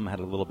the album had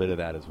a little bit of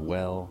that as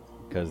well,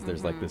 because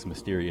there's like this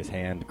mysterious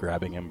hand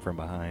grabbing him from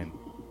behind.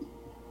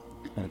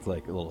 And it's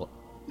like a little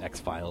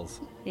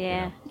X-Files.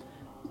 Yeah. You know?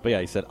 But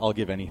yeah, he said, I'll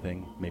give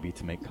anything, maybe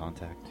to make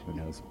contact. Who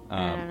knows?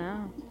 I don't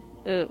know.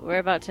 Ooh, we're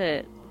about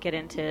to get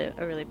into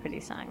a really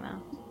pretty song,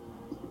 though.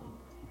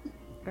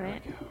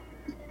 Right?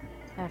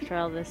 After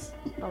all this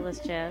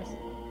jazz.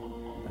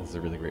 This is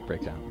a really great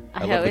breakdown.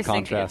 I love the always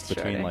think it contrast gets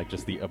between shorter. like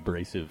just the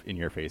abrasive,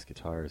 in-your-face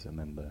guitars and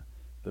then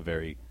the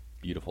very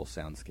beautiful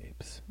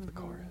soundscapes of the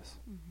chorus.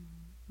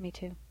 Me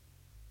too.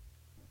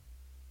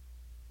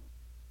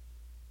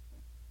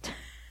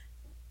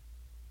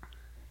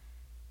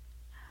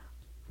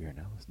 We are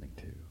now listening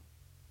to...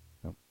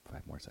 Nope,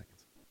 5 more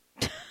seconds.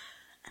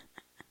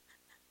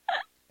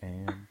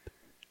 And...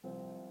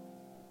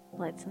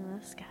 Lights in the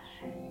sky.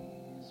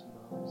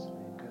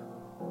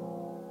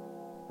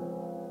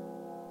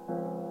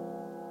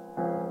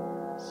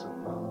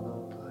 Some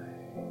other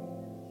place.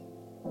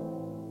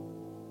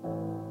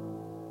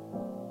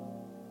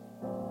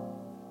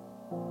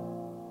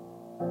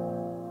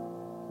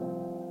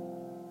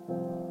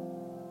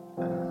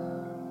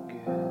 I'm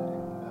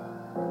getting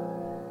by.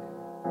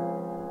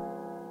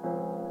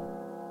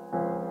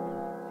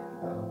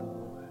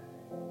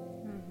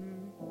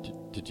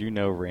 Did you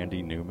know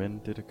Randy Newman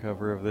did a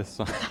cover of this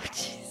song? Oh,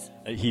 jeez.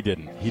 He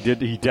didn't.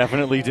 He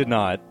definitely did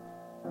not.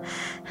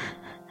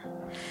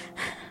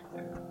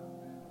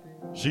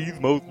 She's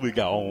mostly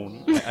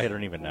gone. I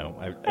don't even know.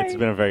 It's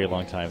been a very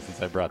long time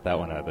since I brought that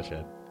one out of the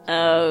shed.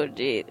 Oh,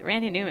 gee.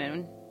 Randy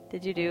Newman.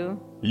 Did you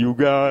do? You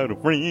got a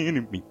friend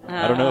in me.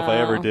 I don't know if I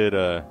ever Oh. did.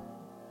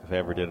 If I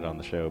ever did it on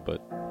the show,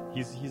 but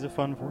he's a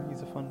fun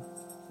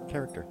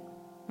character.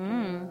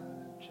 Hmm.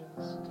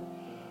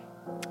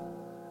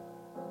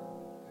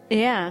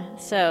 Yeah.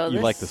 So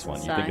You like this one?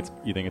 song,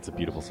 You think it's a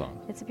beautiful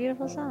song? It's a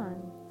beautiful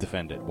song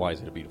Defend it. Why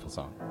is it a beautiful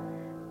song?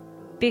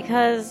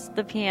 because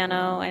the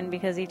piano and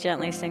because he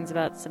gently sings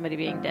about somebody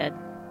being dead.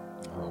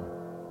 Oh,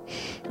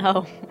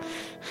 Oh.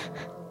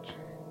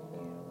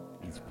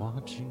 he's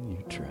watching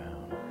you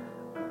drown.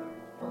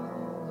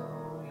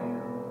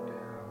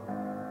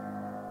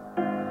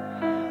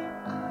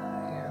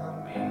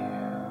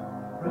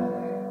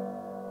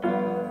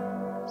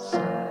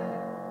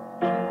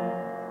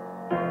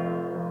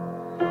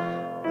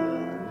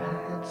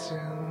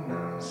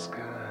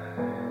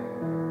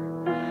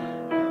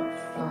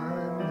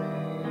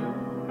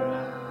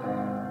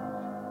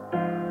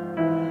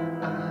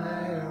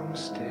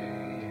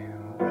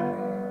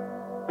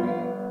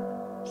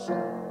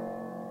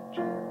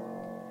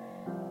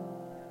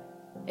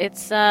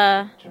 It's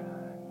I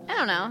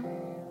don't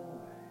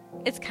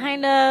know. It's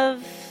kind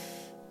of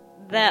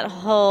that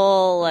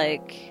whole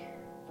like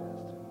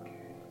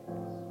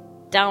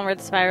downward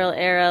spiral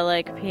era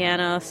like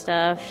piano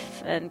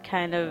stuff and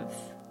kind of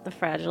the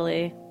fragile.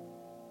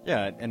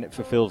 Yeah, and it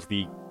fulfills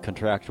the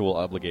contractual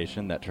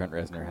obligation that Trent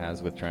Reznor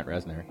has with Trent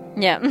Reznor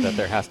Yeah. that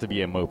there has to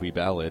be a mopey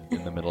ballad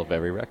in the middle of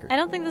every record. I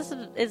don't think this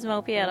is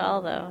mopey at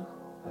all though.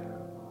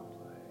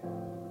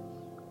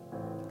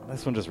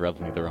 This one just rubs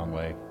me the wrong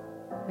way.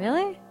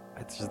 Really?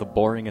 It's just the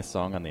boringest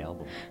song on the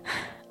album.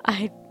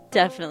 I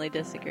definitely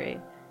disagree.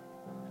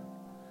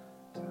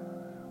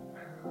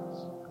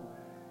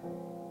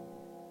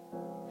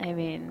 I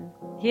mean,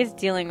 he's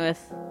dealing with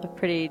a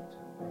pretty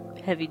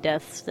heavy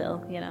death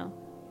still, you know.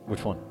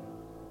 Which one?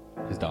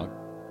 His dog?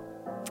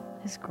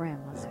 His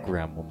grandmother.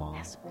 Grandmama.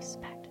 Has some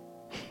respect.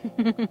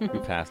 Who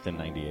passed in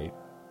 98.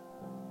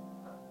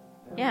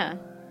 Yeah,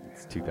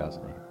 It's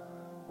 2008.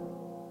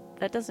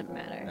 that doesn't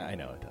matter. I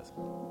know it doesn't.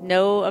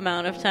 No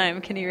amount of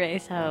time can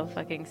erase how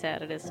fucking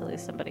sad it is to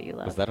lose somebody you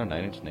Was love. that a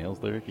Nine Inch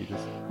Nails lyric you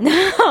just... No!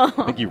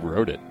 I think you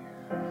wrote it.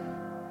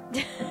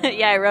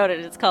 Yeah, I wrote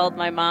it. It's called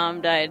My Mom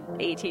Died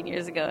 18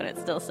 Years Ago and It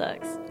Still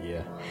Sucks.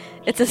 Yeah.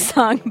 It's a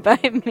song by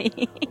me.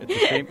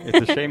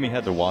 It's a shame he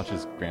had to watch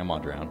his grandma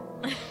drown.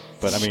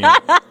 But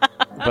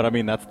I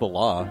mean that's the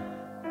law.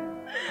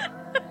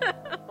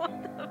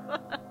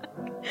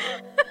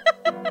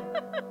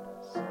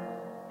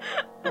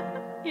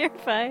 You're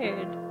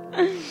fired.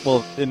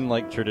 Well, in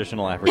like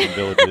traditional African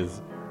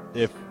villages,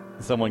 if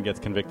someone gets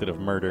convicted of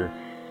murder,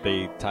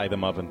 they tie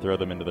them up and throw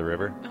them into the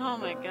river. Oh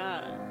my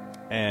god.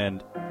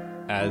 And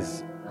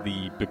as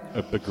the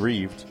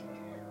bereaved,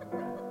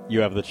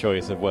 you have the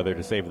choice of whether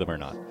to save them or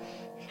not.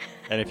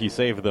 And if you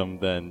save them,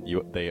 then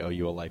they owe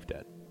you a life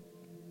debt.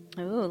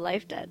 Ooh,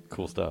 Life Dead.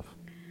 Cool stuff.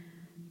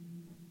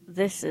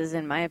 This is,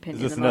 in my opinion,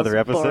 Is this the another most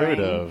episode boring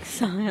of-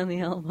 song on the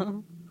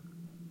album.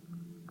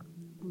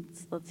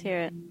 Let's hear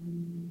it.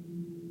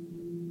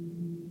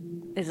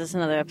 Is this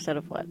another episode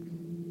of what?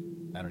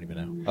 I don't even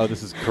know. Oh,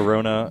 this is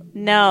Corona.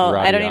 No,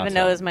 I don't even Radiata.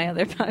 know is my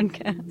other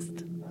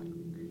podcast.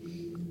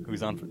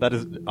 Who's on? That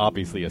is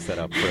obviously a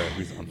setup for a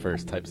who's on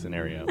first type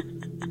scenario.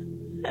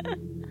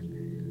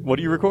 What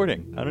are you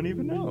recording? I don't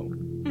even know.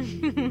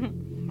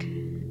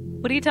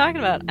 What are you talking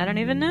about? I don't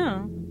even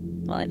know.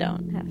 Well, I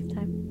don't half the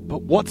time.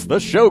 But what's the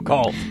show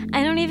called?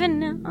 I don't even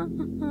know.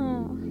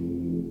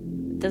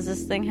 Does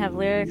this thing have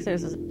lyrics or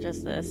is it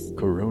just this?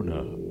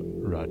 Corona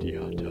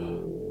Radiata.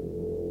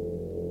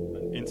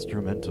 An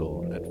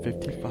instrumental at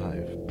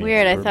 55. beats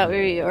Weird, I per thought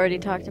minute. we already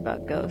talked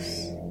about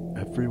ghosts.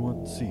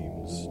 Everyone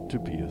seems to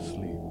be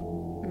asleep.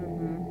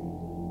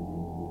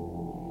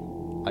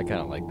 Mm-hmm. I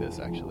kind of like this,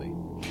 actually.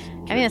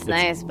 I mean, it's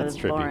nice, but it's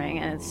trippy. boring,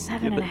 and it's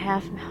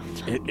 7.5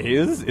 mouth. It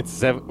is? It's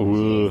 7.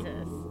 Ooh. Jesus.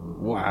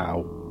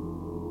 Wow.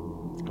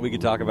 We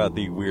could talk about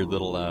the weird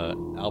little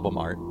album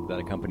art that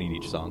accompanied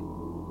each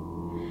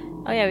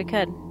song. Oh yeah, we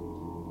could.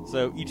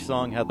 So each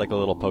song had like a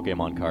little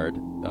Pokemon card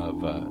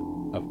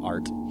of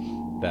art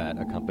that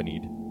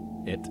accompanied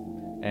it,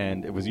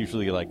 and it was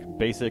usually like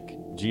basic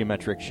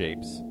geometric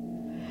shapes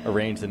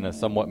arranged in a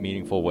somewhat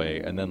meaningful way,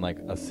 and then like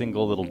a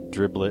single little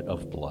driblet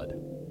of blood.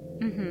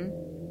 Mm-hmm.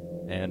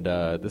 And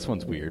this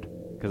one's weird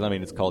because I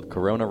mean it's called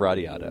Corona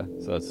Radiata,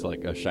 so it's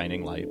like a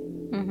shining light,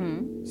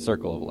 Mm-hmm.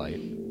 circle of light,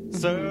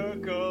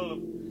 circle.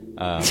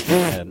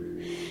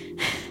 And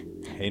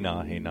hey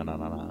na na na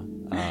na na.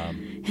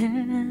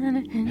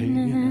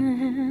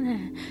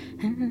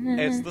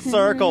 It's the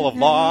circle of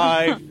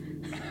life.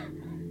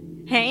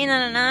 Hey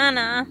na na na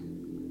na.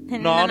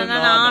 Na, na,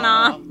 na,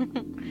 na.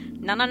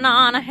 Na na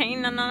na na. Hey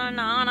na na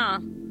na na.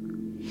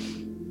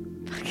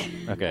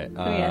 Okay. We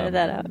edited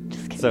that out.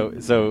 Just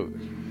kidding. So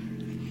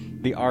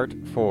the art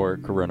for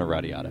Corona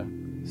Radiata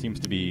seems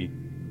to be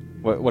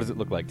What does it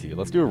look like to you?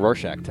 Let's do a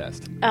Rorschach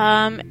test.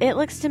 It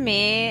looks to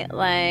me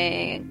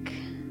like,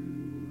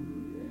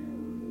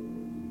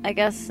 I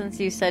guess since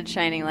you said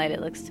shining light, it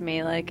looks to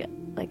me like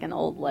an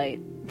old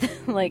light.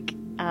 Like,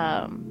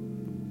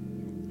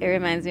 it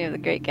reminds me of The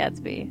Great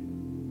Gatsby.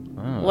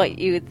 Oh. What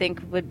you would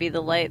think would be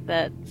the light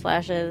that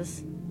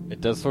flashes.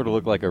 It does sort of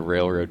look like a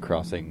railroad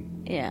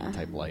crossing Yeah.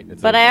 type light.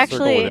 It's But a I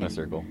circle actually- within a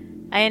circle.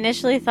 I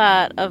initially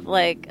thought of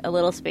like a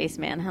little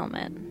spaceman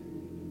helmet.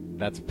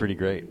 That's pretty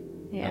great.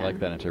 Yeah. I like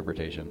that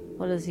interpretation.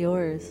 What is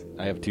yours?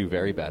 I have two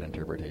very bad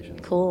interpretations.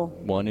 Cool.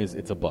 One is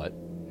it's a butt,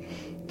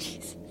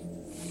 Jesus.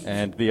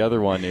 and the other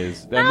one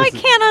is... and Now I this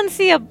is- can't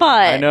unsee a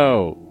butt. I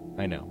know.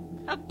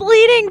 A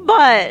bleeding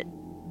butt.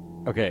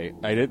 Okay,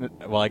 I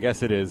didn't... Well, I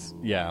guess it is.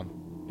 Yeah,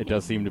 it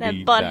does seem to That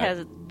be butt that. has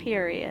a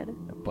period.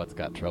 That butt's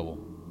got trouble.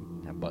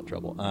 Have butt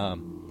trouble.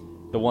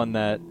 The one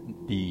that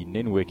the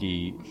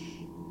Ninwiki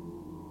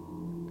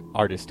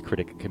artist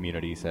critic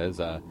community says,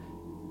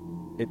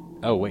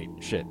 oh wait,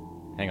 shit.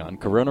 Hang on.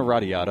 Corona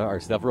radiata are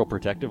several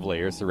protective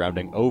layers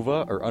surrounding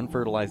ova or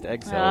unfertilized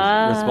egg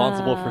cells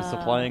responsible for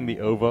supplying the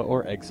ova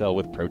or egg cell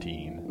with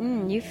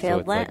protein. You So failed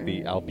it's like Latin.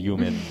 the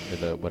albumin, or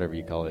the whatever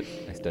you call it.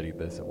 I studied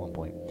this at one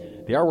point.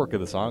 The artwork of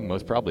the song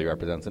most probably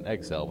represents an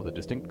egg cell with a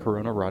distinct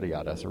corona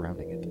radiata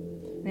surrounding it.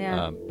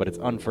 Yeah. But it's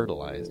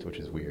unfertilized, which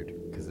is weird,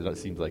 because it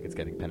seems like it's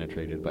getting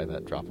penetrated by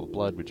that drop of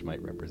blood, which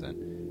might represent...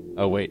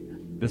 Oh, wait.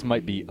 This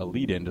might be a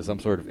lead-in to some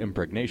sort of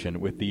impregnation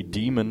with the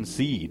Demon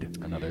Seed,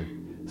 another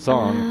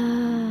song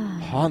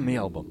on the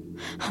album.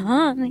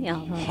 On the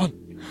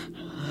album.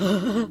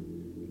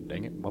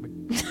 Dang it, Bobby.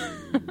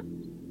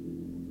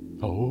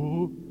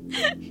 Oh.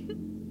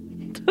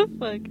 The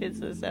fuck is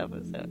this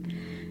episode?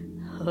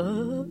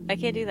 I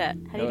can't do that.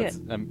 How do you do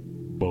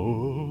it?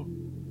 Bo.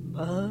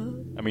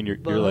 I mean,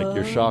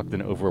 you're shocked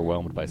and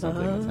overwhelmed by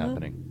something that's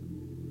happening.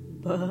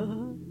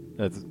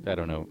 That's, I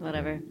don't know.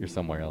 Whatever. You're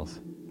somewhere else.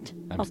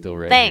 I'm still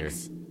right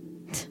Thanks.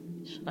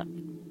 Shut up.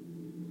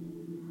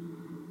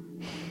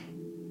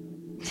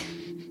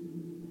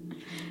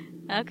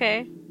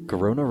 Okay.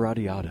 Corona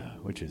radiata,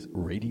 which is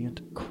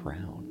radiant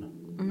crown.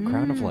 The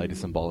crown of light is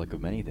symbolic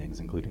of many things,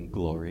 including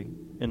glory,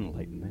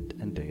 enlightenment,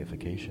 and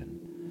deification.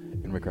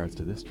 In regards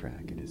to this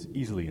track, it is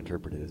easily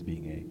interpreted as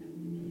being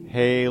a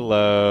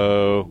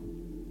halo.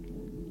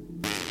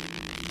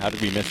 How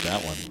did we miss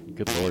that one?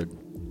 Good lord.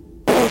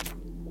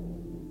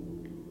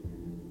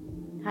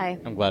 Hi.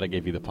 I'm glad I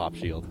gave you the pop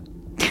shield.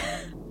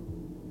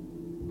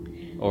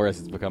 Or as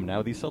it's become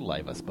now, the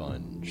saliva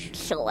sponge.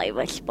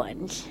 Saliva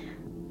sponge.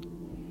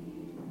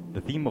 The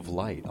theme of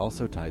light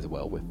also ties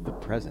well with the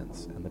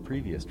presence and the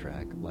previous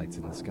track, Lights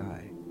in the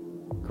Sky.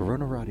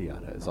 Corona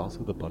radiata is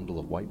also the bundle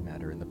of white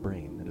matter in the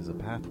brain that is a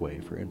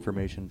pathway for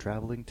information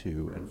traveling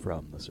to and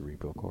from the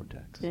cerebral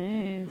cortex,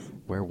 Yes.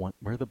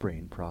 where the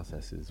brain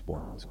processes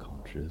one's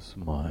conscious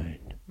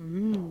mind.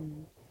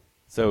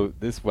 So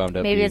this wound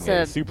up Maybe being it's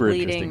a super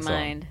bleeding interesting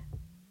mind.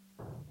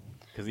 song.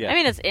 'Cause, yeah, I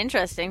mean, it's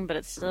interesting, but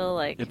it's still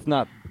like... it's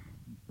not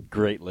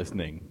great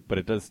listening, but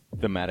it does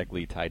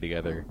thematically tie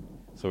together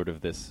sort of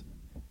this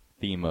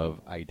theme of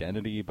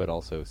identity, but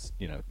also,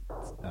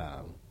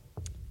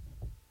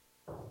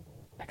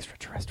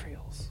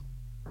 extraterrestrials.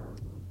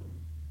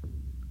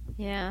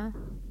 Yeah.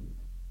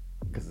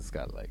 Because it's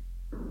got like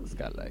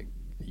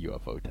a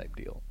UFO type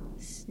deal.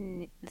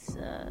 It's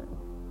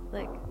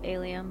like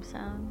alien I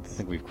sounds.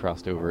 think we've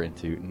crossed over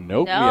into...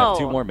 Nope, we No. have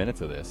 2 more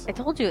minutes of this. I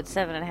told you it's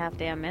 7.5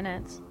 damn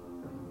minutes.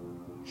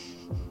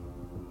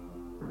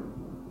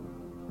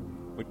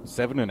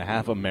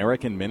 7.5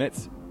 American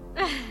minutes?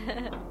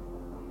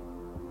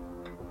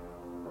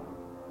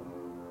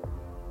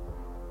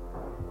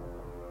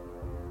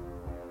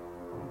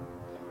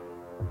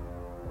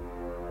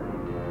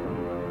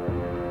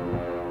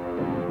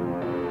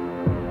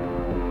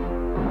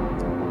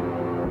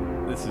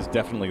 This is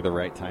definitely the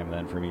right time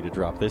then for me to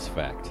drop this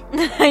fact.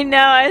 I know,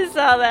 I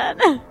saw that.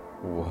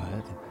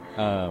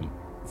 What?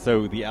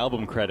 So the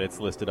album credits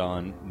listed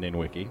on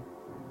Ninwiki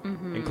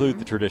include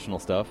the traditional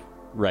stuff: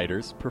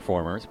 writers,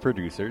 performers,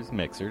 producers,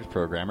 mixers,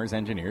 programmers,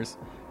 engineers,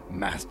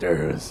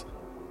 masters.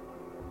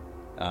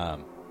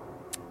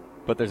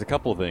 But there's a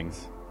couple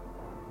things.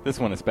 This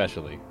one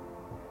especially.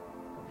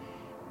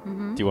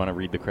 Do you want to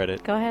read the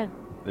credit? Go ahead.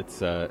 It's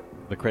the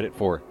credit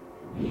for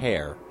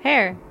hair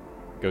Hair.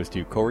 goes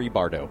to Cory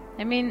Bardo.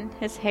 I mean,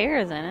 his hair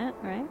is in it,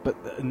 right? But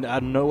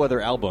on no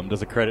other album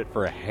does a credit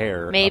for a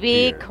hair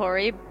Maybe appear.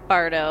 Cory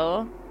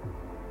Bardo,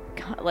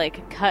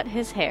 cut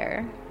his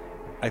hair.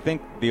 I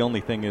think the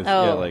only thing is,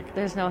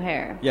 There's no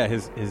hair. yeah,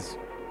 his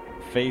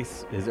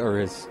face,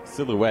 his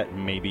silhouette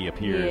maybe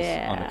appears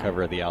on the Yeah.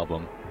 cover of the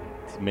album.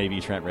 It's maybe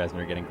Trent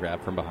Reznor getting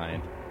grabbed from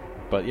behind.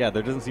 But yeah,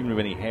 there doesn't seem to be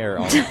any hair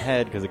on his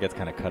head because it gets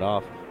kind of cut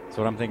off.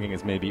 So what I'm thinking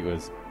is maybe it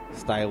was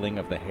styling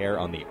of the hair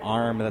on the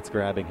arm that's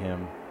grabbing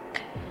him.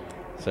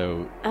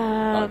 So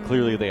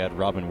clearly they had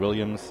Robin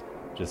Williams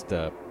just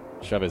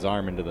shove his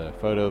arm into the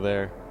photo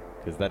there,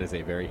 because that is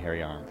a very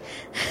hairy arm.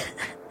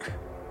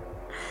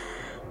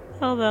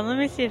 Hold on, let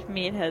me see if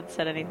Meathead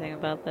said anything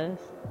about this.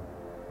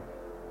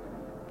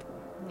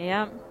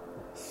 Yeah.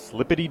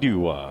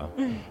 Slippity-doo-wah.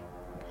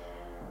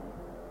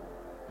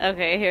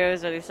 Okay,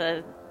 here's what he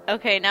said.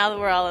 Okay, now that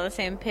we're all on the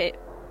same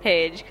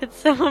page, could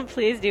someone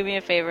please do me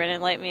a favor and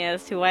enlighten me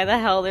as to why the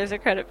hell there's a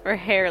credit for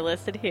hair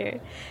listed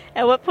here?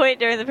 At what point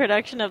during the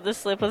production of the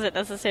slip was it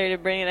necessary to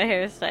bring in a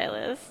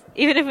hairstylist?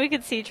 Even if we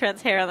could see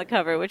Trent's hair on the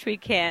cover, which we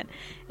can't,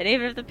 and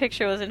even if the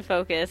picture was in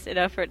focus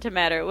enough for it to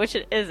matter, which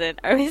it isn't,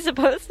 are we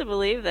supposed to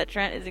believe that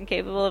Trent is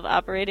incapable of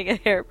operating a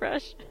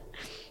hairbrush?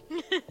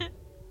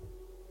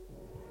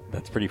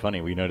 That's pretty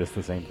funny. We noticed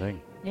the same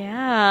thing.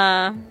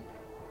 Yeah.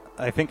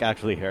 I think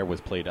actually hair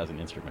was played as an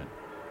instrument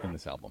in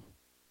this album.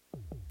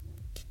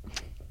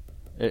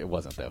 It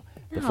wasn't, though.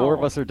 The Four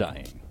of Us Are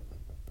Dying.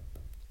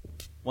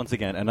 Once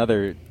again,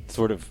 another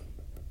sort of...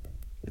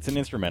 It's an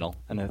instrumental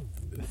and a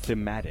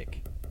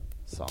thematic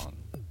song.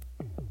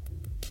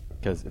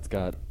 Because it's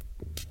got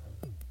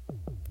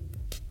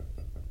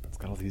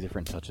all these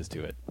different touches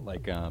to it.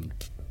 Like,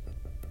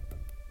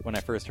 when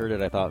I first heard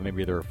it, I thought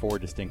maybe there were 4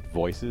 distinct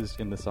voices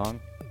in the song.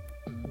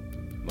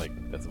 Like,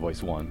 that's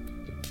voice 1.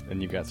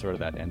 Then you've got sort of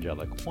that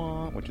angelic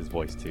wah, which is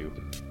voice 2.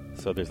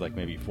 So there's like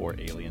maybe 4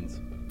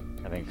 aliens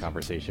having a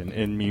conversation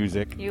in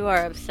music. You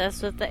are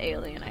obsessed with the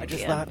alien idea. I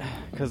just thought,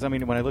 because I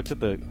mean, when I looked at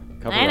the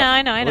cover,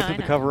 I know. looked at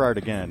the cover art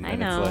again,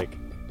 and know. it's like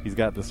he's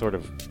got this sort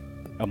of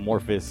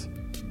amorphous,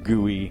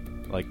 gooey,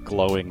 like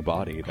glowing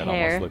body that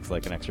Hair. almost looks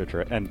like an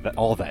extraterrestrial, and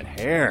all that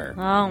hair.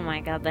 Oh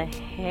my god, the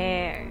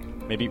hair.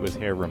 Maybe it was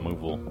hair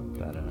removal.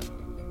 That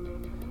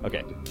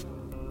okay.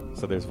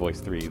 So there's voice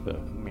 3, the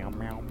meow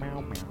meow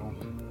meow meow.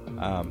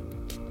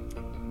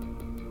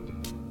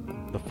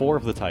 The 4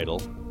 of the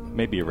title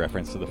may be a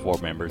reference to the 4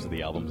 members of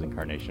the album's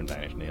incarnation,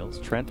 Nine Inch Nails: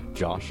 Trent,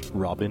 Josh,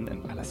 Robin,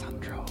 and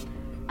Alessandro.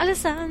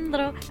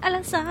 Alessandro.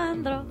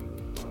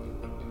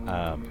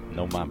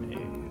 No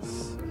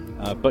mames.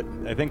 But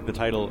I think the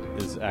title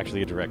is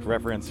actually a direct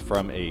reference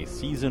from a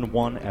Season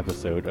 1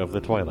 episode of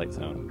The Twilight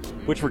Zone,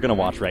 which we're going to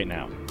watch right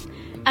now.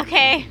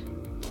 Okay.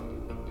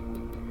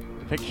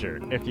 Picture,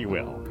 if you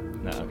will.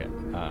 No, okay.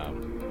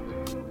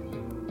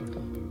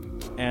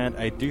 And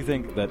I do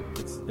think that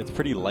it's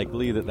pretty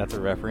likely that that's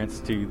a reference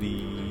to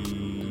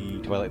the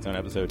Twilight Zone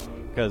episode,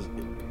 because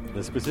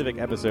the specific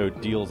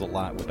episode deals a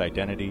lot with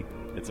identity.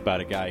 It's about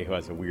a guy who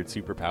has a weird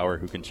superpower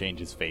who can change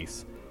his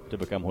face to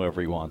become whoever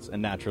he wants, and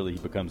naturally he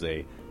becomes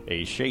a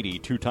shady,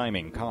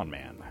 two-timing con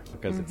man,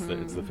 because it's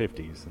the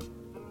 50s. And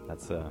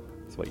that's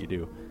what you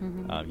do.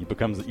 He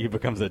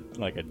becomes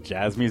a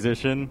jazz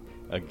musician,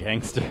 a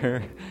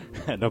gangster,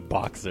 and a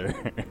boxer.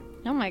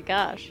 Oh my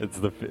gosh. It's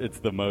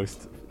the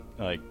most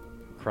like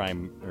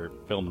crime or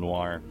film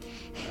noir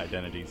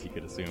identities you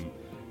could assume.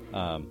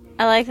 I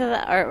like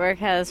that the artwork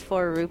has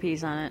 4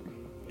 rupees on it.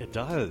 It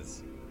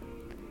does.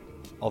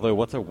 Although,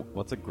 what's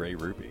a gray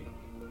rupee?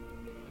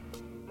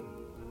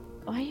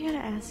 Why you gotta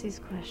ask these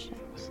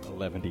questions?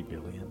 11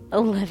 billion.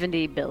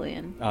 11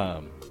 billion.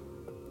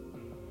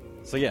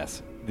 So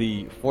yes,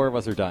 the Four of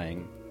Us Are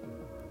Dying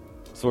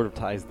sort of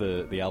ties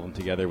the album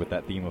together with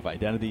that theme of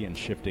identity and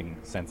shifting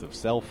sense of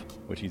self,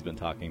 which he's been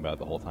talking about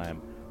the whole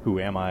time. Who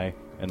am I?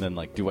 And then,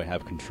 like, do I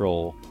have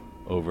control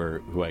over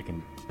who I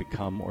can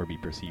become or be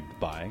perceived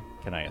by?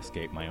 Can I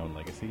escape my own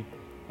legacy?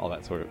 All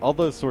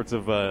those sorts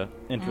of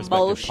introspective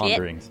Bullshit.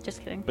 ponderings.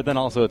 Just kidding. But then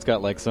also it's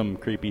got like some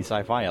creepy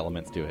sci-fi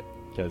elements to it,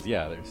 because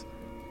there's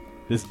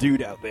this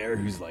dude out there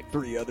who's like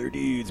 3 other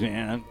dudes,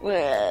 man.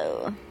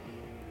 Whoa.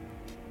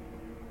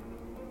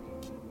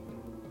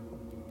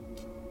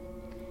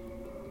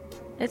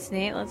 It's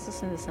neat. Let's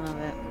listen to some of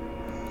it.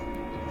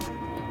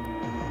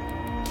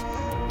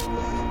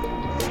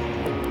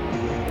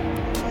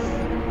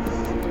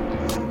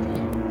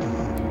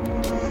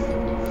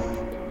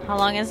 How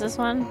long is this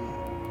one?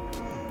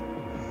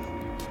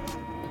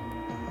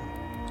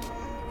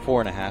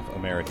 4.5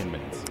 American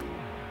minutes.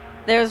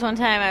 There was one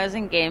time I was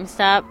in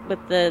GameStop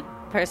with the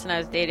person I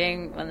was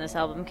dating when this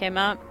album came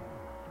out.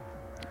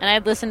 And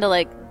I'd listened to,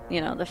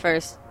 the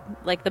first,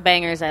 the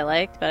bangers I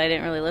liked, but I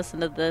didn't really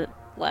listen to the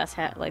last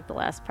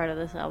part of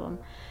this album.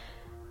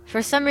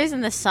 For some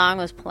reason, this song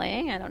was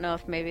playing. I don't know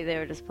if maybe they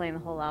were just playing the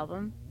whole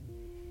album.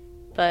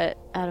 But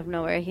out of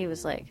nowhere, he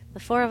was like,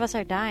 "The Four of Us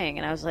Are Dying."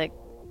 And I was like,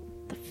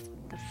 the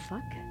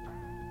fuck?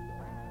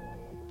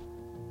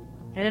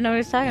 I didn't know what he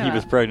was talking about. He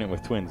was pregnant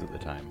with twins at the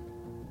time.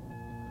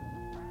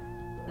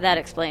 That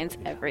explains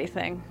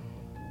everything.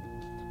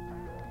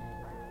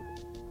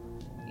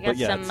 You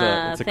got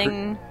some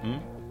thing.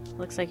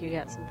 Looks like you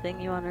got something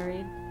you want to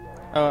read.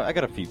 I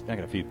got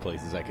a few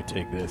places I could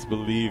take this.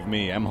 Believe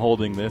me, I'm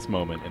holding this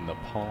moment in the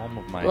palm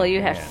of my hand. Well,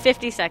 you have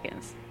 50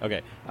 seconds.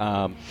 Okay.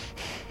 I'm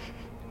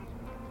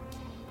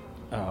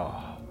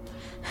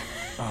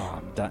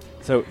done.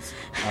 So,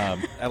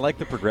 I like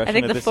the progression. I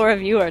think of the this. 4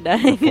 of you are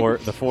dying.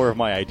 The four of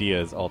my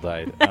ideas all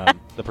died.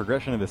 The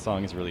progression of this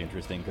song is really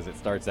interesting because it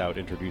starts out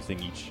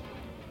introducing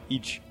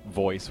each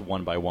voice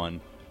one by one,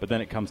 but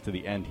then it comes to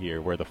the end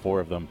here where the 4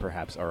 of them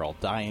perhaps are all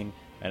dying,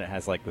 and it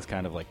has this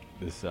kind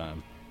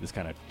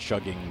of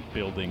chugging,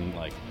 building,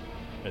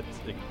 it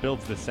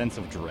builds this sense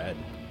of dread,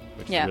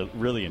 which is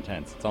really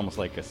intense. It's almost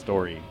like a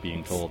story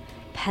being told.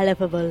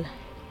 Palpable.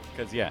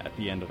 Because, at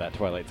the end of that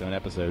Twilight Zone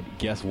episode,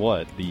 guess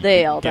what?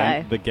 They all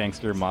die. The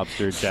gangster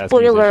mobster jazz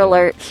Spoiler musician,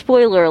 alert.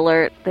 Spoiler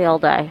alert. They all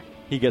die.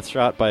 he gets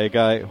shot by a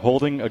guy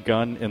holding a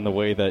gun in the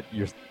way that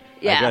I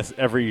guess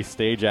every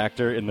stage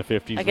actor in the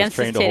 50s Against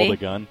was trained his to hold titty. a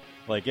gun.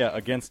 Like,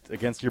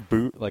 against your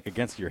boot, like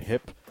against your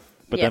hip.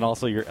 But then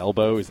also your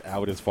elbow is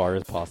out as far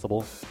as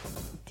possible.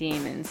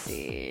 Demon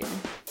Seed.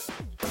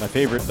 My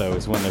favorite, though,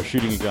 is when they're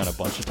shooting a gun a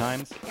bunch of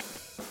times.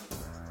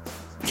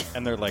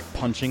 And they're, like,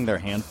 punching their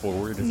hand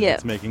forward as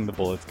it's making the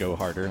bullets go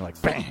harder.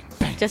 Like, bang,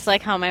 bang. Just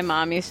like how my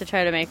mom used to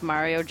try to make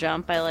Mario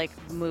jump by, like,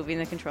 moving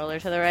the controller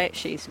to the right.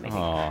 She used to make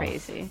it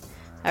crazy.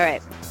 All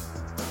right.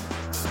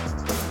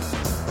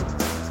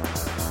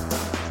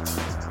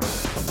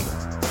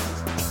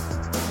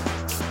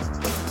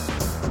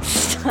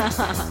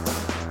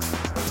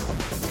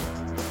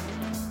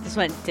 Just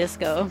went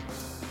disco.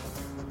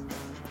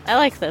 I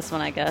like this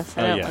one, I guess.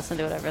 I don't listen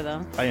to it ever,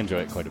 though. I enjoy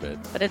it quite a bit.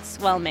 But it's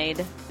well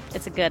made.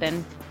 It's a good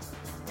one.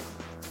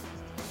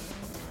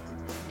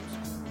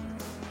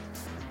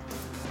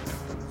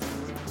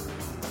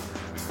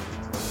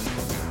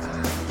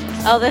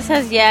 Oh, this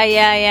has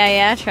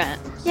Trent.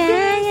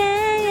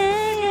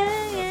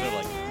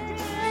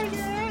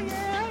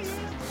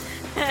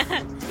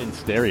 In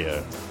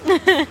stereo.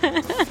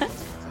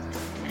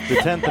 The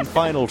 10th and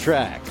final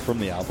track from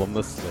the album,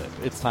 The Slip.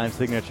 Its time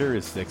signature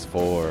is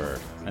 6/4.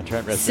 And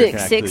Trent Reznor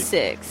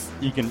 666.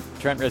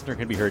 Trent Reznor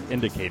can be heard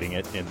indicating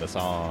it in the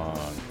song.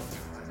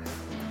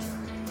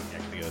 It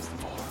actually goes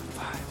 4,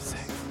 5,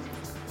 6.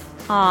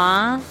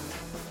 Aww.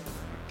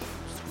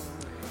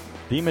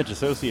 The image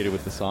associated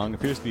with the song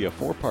appears to be a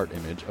 4-part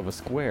image of a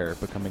square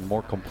becoming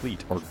more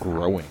complete or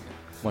growing,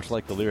 much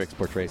like the lyrics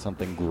portray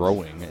something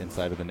growing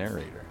inside of the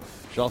narrator.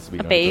 It should also be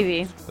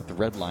noted that the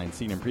red lines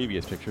seen in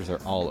previous pictures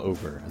are all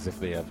over, as if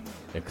they have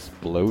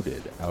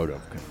exploded out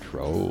of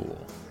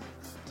control.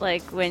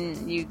 Like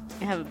when you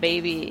have a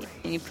baby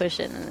and you push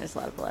it and there's a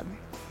lot of blood.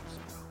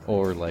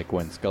 Or like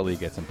when Scully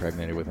gets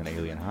impregnated with an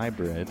alien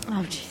hybrid.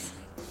 Oh, jeez.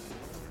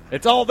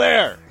 It's all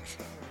there!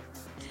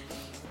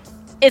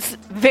 It's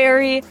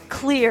very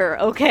clear,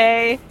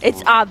 okay?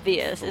 It's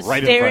obvious. It's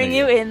Right in staring front of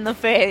you you. in the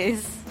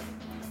face.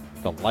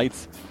 The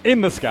lights in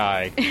the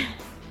sky.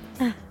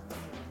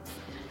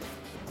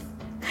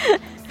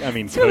 I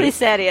mean, It's really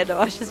sad he had to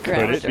wash his could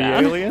garage it be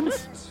around.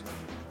 aliens?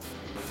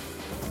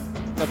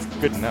 That's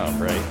good enough,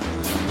 right?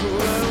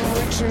 I'm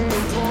reaching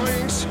the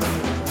point.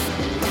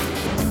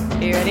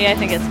 Are you ready? I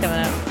think it's coming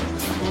up.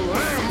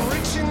 I'm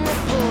reaching the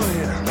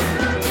point.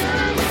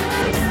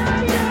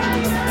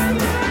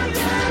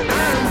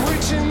 I'm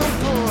reaching the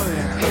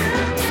point.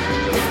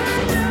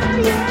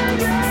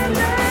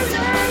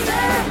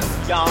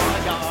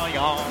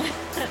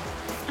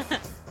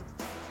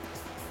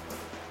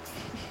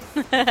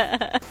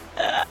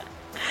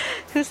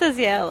 Who says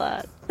yeah a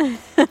lot? I'm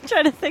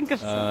trying to think of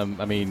something.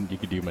 I mean, you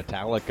could do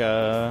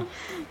Metallica.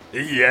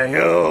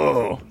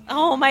 Yeah.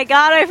 Oh my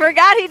god, I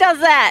forgot he does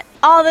that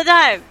all the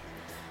time.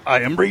 I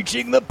am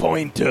reaching the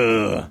point.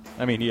 I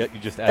mean, you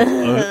just add.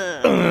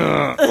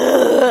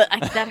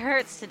 That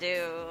hurts to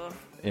do.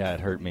 Yeah, it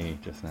hurt me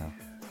just now.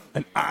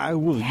 And I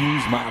will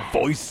use my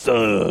voice,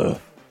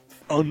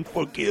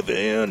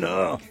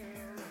 unforgiving.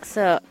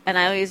 So, and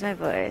I will use my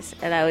voice,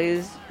 and I will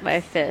use my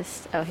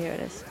fist. Oh, here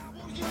it is.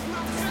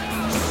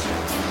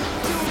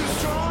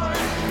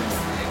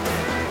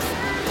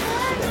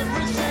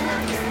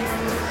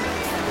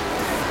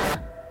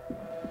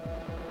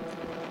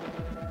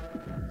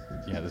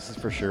 Yeah, this is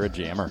for sure a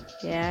jammer.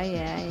 Yeah.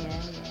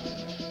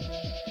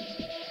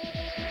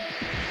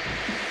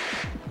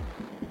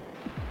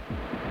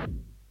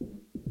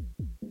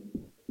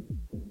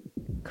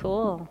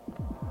 Cool.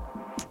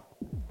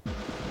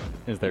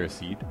 Is there a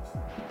seed?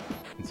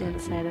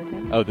 Inside of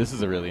him. Oh, this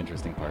is a really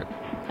interesting part.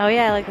 Oh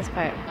yeah, I like this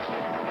part.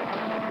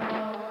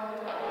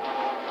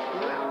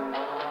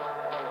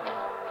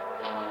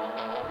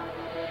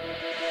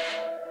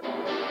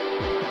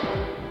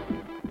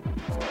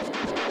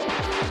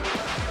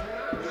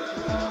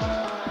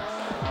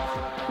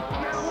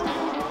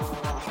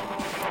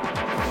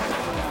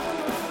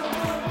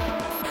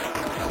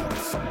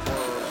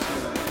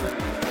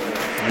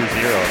 Year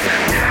zero.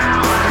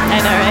 I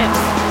know, right?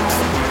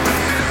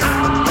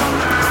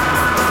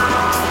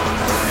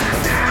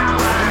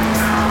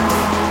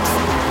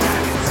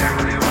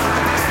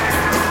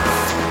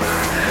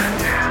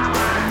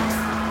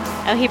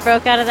 Oh, he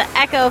broke out of the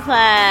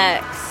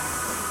Echoplex.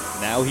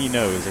 Now he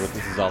knows what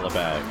this is all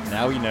about.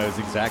 Now he knows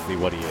exactly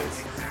what he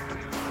is.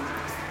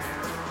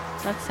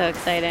 That's so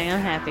exciting. I'm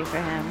happy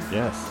for him.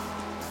 Yes.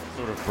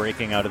 Sort of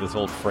breaking out of this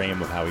old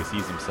frame of how he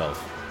sees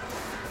himself.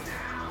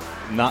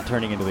 Not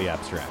turning into the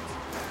abstract.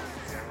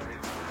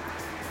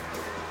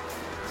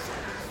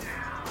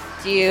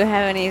 Do you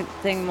have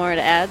anything more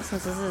to add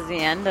since this is the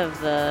end of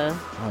the...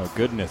 Oh,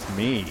 goodness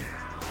me.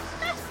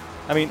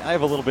 I mean, I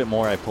have a little bit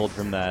more I pulled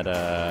from that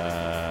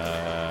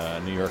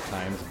New York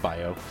Times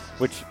bio,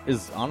 which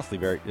is honestly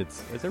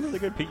it's a really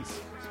good piece.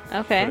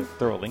 Okay.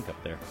 Throw a link up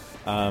there.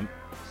 A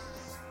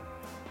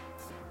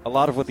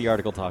lot of what the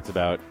article talks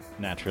about,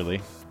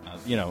 naturally,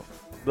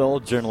 the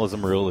old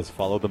journalism rule is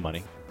follow the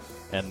money.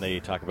 And they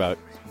talk about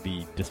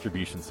the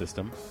distribution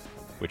system,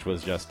 which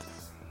was just,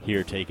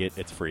 here, take it,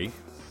 it's free.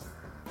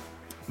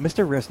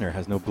 Mr. Reznor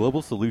has no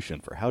global solution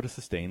for how to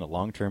sustain a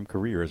long-term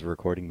career as a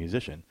recording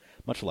musician,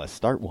 much less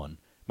start one,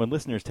 when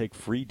listeners take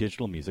free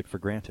digital music for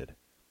granted.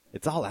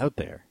 It's all out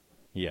there,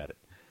 he added.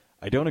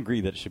 I don't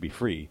agree that it should be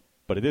free,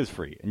 but it is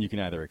free, and you can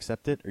either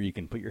accept it or you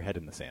can put your head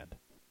in the sand.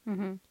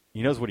 Mm-hmm.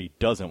 He knows what he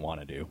doesn't want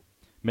to do.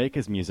 Make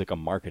his music a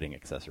marketing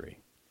accessory.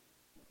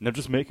 Now,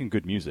 just making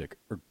good music,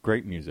 or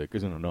great music,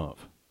 isn't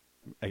enough.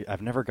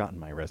 I've never gotten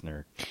my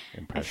Reznor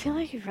impression. I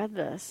feel like you've read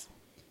this.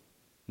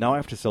 Now I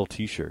have to sell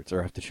T-shirts, or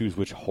I have to choose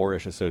which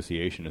whorish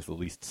association is the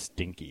least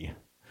stinky.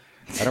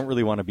 I don't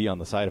really want to be on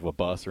the side of a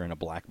bus or in a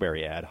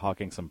BlackBerry ad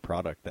hawking some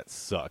product that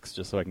sucks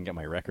just so I can get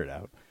my record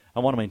out.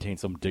 I want to maintain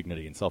some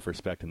dignity and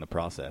self-respect in the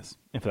process,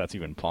 if that's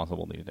even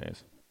possible these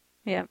days.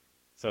 Yeah.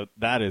 So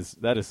that is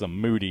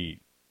some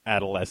moody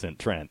adolescent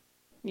Trent.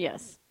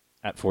 Yes.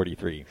 At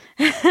 43.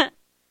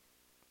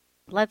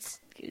 Let's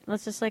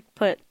just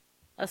put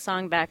a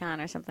song back on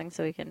or something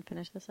so we can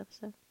finish this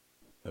episode.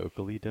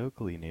 Oakley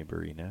dokley,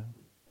 neighborino.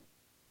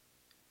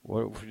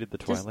 What if we did the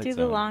Twilight Zone? Just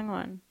do the long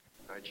one.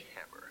 Judge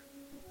Hammer,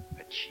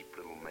 a cheap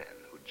little man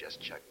who just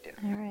checked in.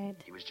 All right.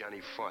 He was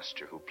Johnny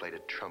Foster, who played a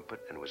trumpet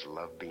and was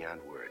loved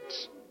beyond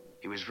words.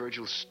 He was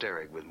Virgil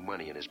Sterrig with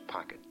money in his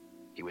pocket.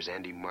 He was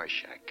Andy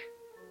Marshak,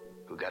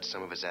 who got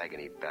some of his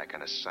agony back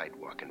on a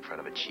sidewalk in front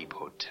of a cheap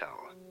hotel.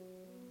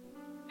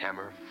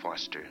 Hammer,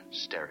 Foster,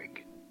 Sterrig,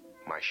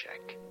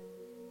 Marshak,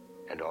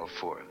 and all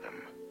four of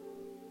them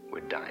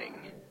were dying.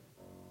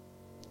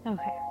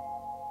 Okay.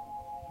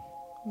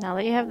 Now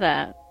that you have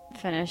that,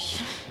 finish.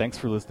 Thanks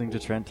for listening to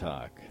Trent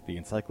Talk, the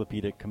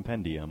encyclopedic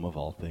compendium of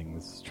all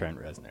things Trent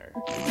Reznor.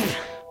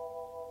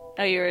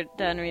 Oh, you were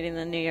done reading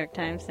the New York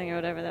Times thing or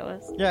whatever that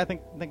was? Yeah, I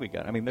think we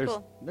got it. I mean,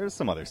 Cool. there's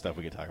some other stuff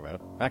we could talk about.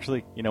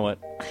 Actually, you know what?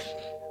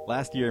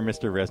 Last year,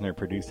 Mr. Reznor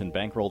produced and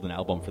bankrolled an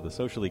album for the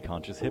socially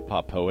conscious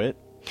hip-hop poet,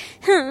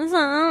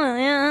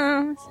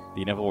 The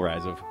Inevitable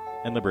Rise of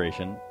and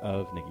Liberation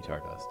of Nicky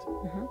Stardust.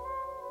 Mm-hmm.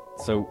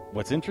 So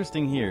what's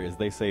interesting here is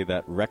they say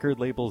that record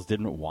labels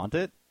didn't want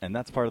it, and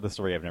that's part of the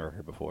story I've never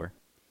heard before.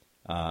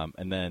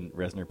 And then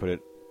Reznor put it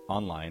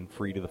online,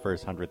 free to the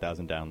first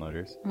 100,000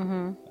 downloaders.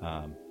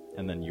 Mm-hmm.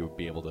 And then you would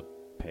be able to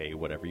pay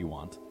whatever you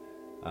want.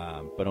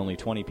 But only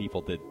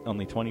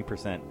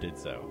 20% did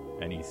so.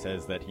 And he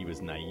says that he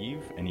was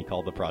naive, and he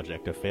called the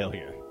project a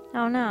failure.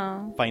 Oh,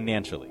 no.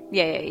 Financially.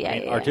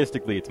 Yeah.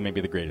 Artistically, it's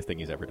maybe the greatest thing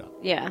he's ever done.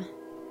 Yeah.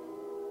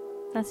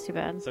 That's too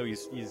bad. So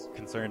he's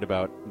concerned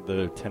about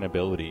the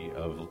tenability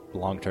of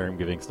long-term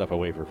giving stuff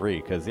away for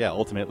free. Because, yeah,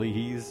 ultimately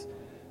he's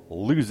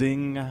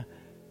losing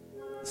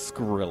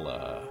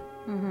Skrilla.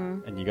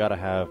 Mm-hmm. And you got to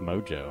have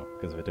mojo.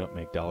 Because if it don't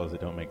make dollars,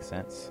 it don't make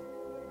sense.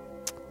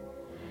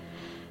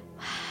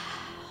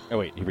 Oh,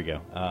 wait, here we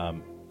go.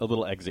 A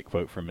little exit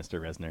quote from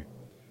Mr. Reznor.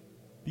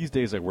 These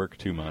days I work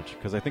too much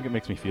because I think it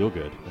makes me feel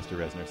good, Mr.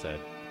 Reznor said.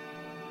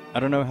 I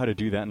don't know how to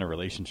do that in a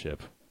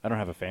relationship. I don't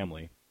have a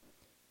family.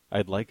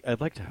 I'd like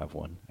to have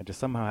one. I just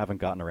somehow haven't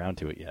gotten around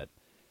to it yet.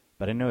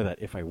 But I know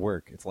that if I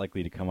work, it's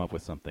likely to come up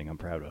with something I'm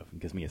proud of and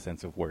gives me a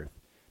sense of worth.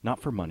 Not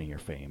for money or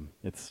fame.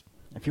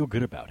 I feel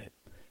good about it.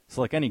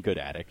 So like any good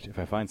addict, if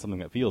I find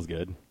something that feels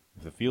good,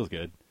 if it feels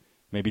good,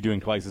 maybe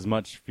doing twice as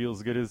much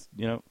feels good as,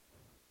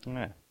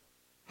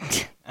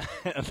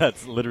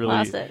 That's literally,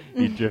 Lost it.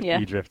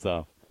 He drifts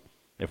off.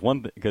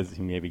 Because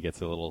he maybe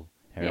gets a little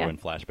heroin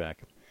flashback.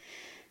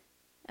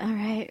 All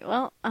right.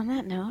 Well, on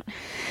that note.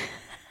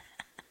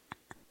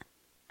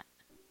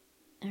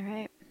 All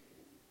right.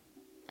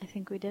 I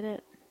think we did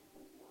it.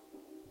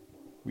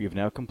 We have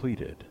now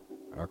completed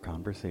our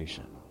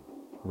conversation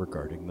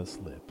regarding the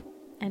slip.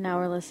 And now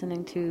we're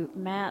listening to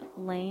Matt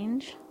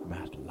Lange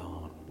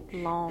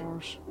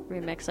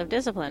remix of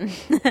Discipline.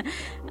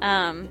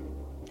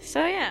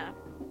 So yeah,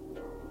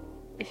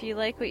 if you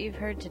like what you've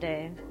heard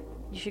today,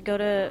 you should go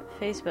to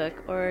Facebook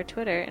or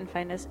Twitter and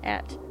find us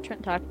at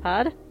Trent Talk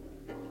Pod.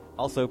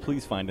 Also,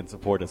 please find and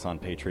support us on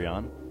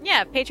Patreon.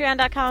 Yeah,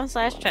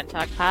 patreon.com/Trent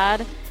Talk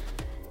Pod.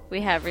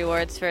 We have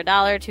rewards for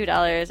 $1,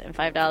 $2, and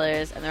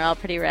 $5, and they're all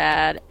pretty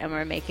rad. And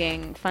we're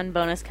making fun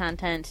bonus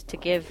content to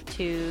give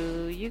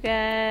to you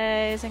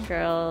guys and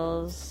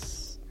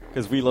girls.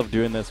 Because we love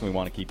doing this, and we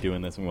want to keep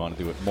doing this, and we want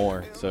to do it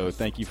more. So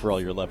thank you for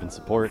all your love and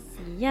support.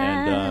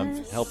 Yes.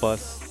 And help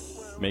us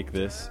make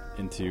this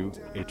into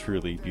a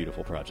truly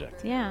beautiful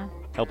project. Yeah.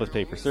 Help us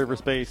pay for server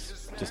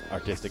space, just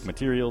artistic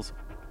materials,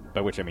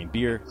 by which I mean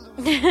beer.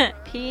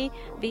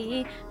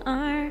 PBR.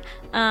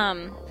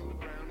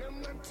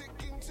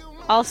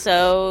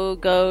 Also,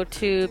 go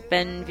to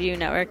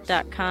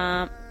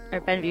BenviewNetwork.com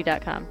or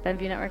BenviewNetwork.com.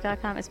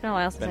 BenviewNetwork.com. It's been a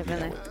while since I've been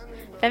there.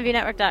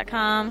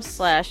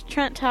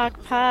 BenviewNetwork.com/Trent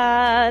Talk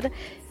Pod.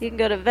 You can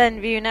go to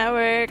Venview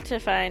Network to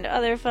find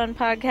other fun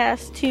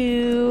podcasts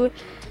too.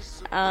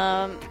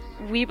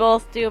 We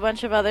both do a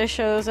bunch of other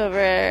shows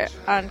over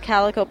on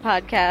Calico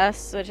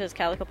Podcasts, which is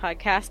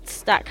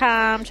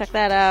calicopodcasts.com. Check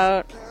that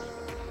out.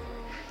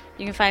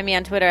 You can find me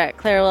on Twitter at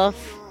ClareWolf,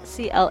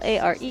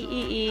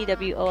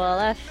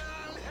 ClareeeWolf.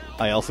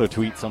 I also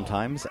tweet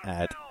sometimes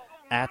at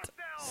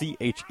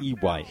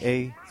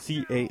CHEYACARY.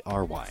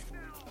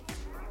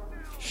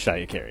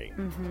 Shayakari.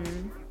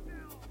 Mm-hmm.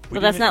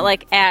 Well, that's not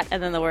like at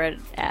and then the word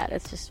at.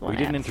 It's just one. We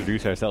didn't at.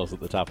 introduce ourselves at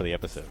the top of the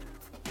episode.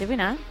 Did we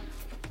not?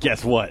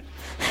 Guess what?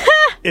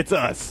 It's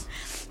us.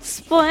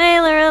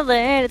 Spoiler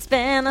alert, it's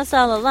been us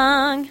all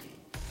along.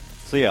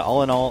 So yeah,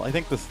 all in all, I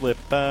think the slip,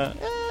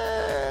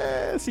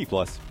 C+.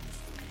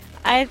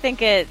 I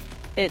think it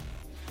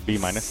B-.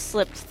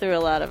 slipped through a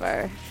lot of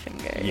our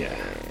fingers. Yeah.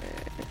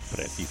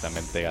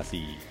 Precisamente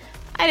así.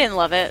 I didn't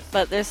love it,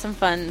 but there's some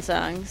fun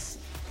songs.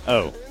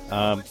 Oh,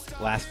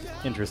 last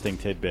interesting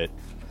tidbit.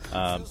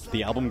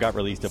 The album got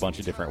released a bunch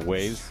of different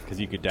ways because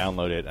you could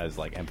download it as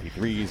like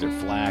MP3s or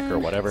FLAC or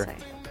whatever.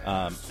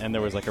 And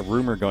there was like a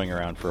rumor going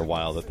around for a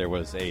while that there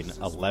was an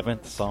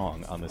 11th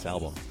song on this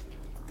album,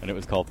 and it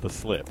was called The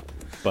Slip,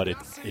 but it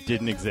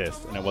didn't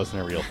exist and it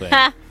wasn't a real thing.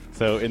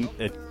 So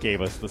it gave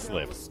us The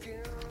Slip.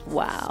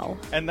 Wow.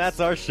 And that's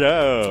our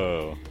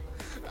show.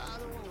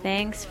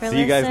 Thanks for See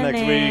listening. you guys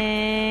next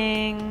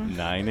week.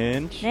 9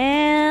 Inch.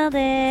 Nailed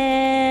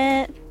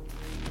it.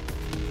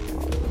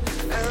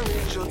 I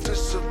need your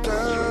discipline.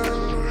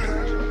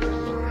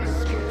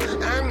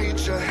 I need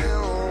your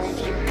help.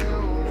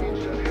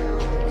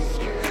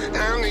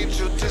 I need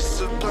your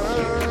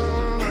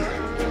discipline.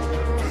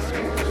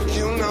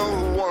 You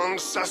know,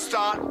 once I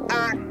start,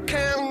 I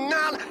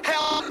cannot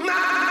help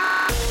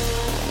myself.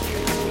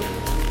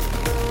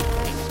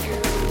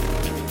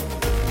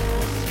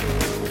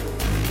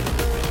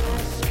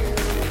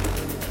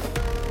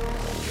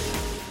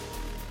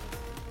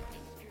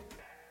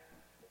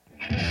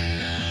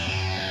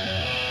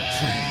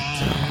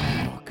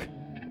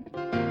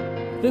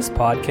 This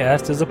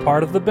podcast is a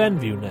part of the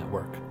Benview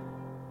Network.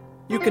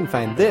 You can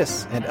find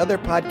this and other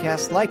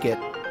podcasts like it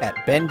at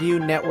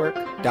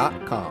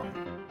BenviewNetwork.com.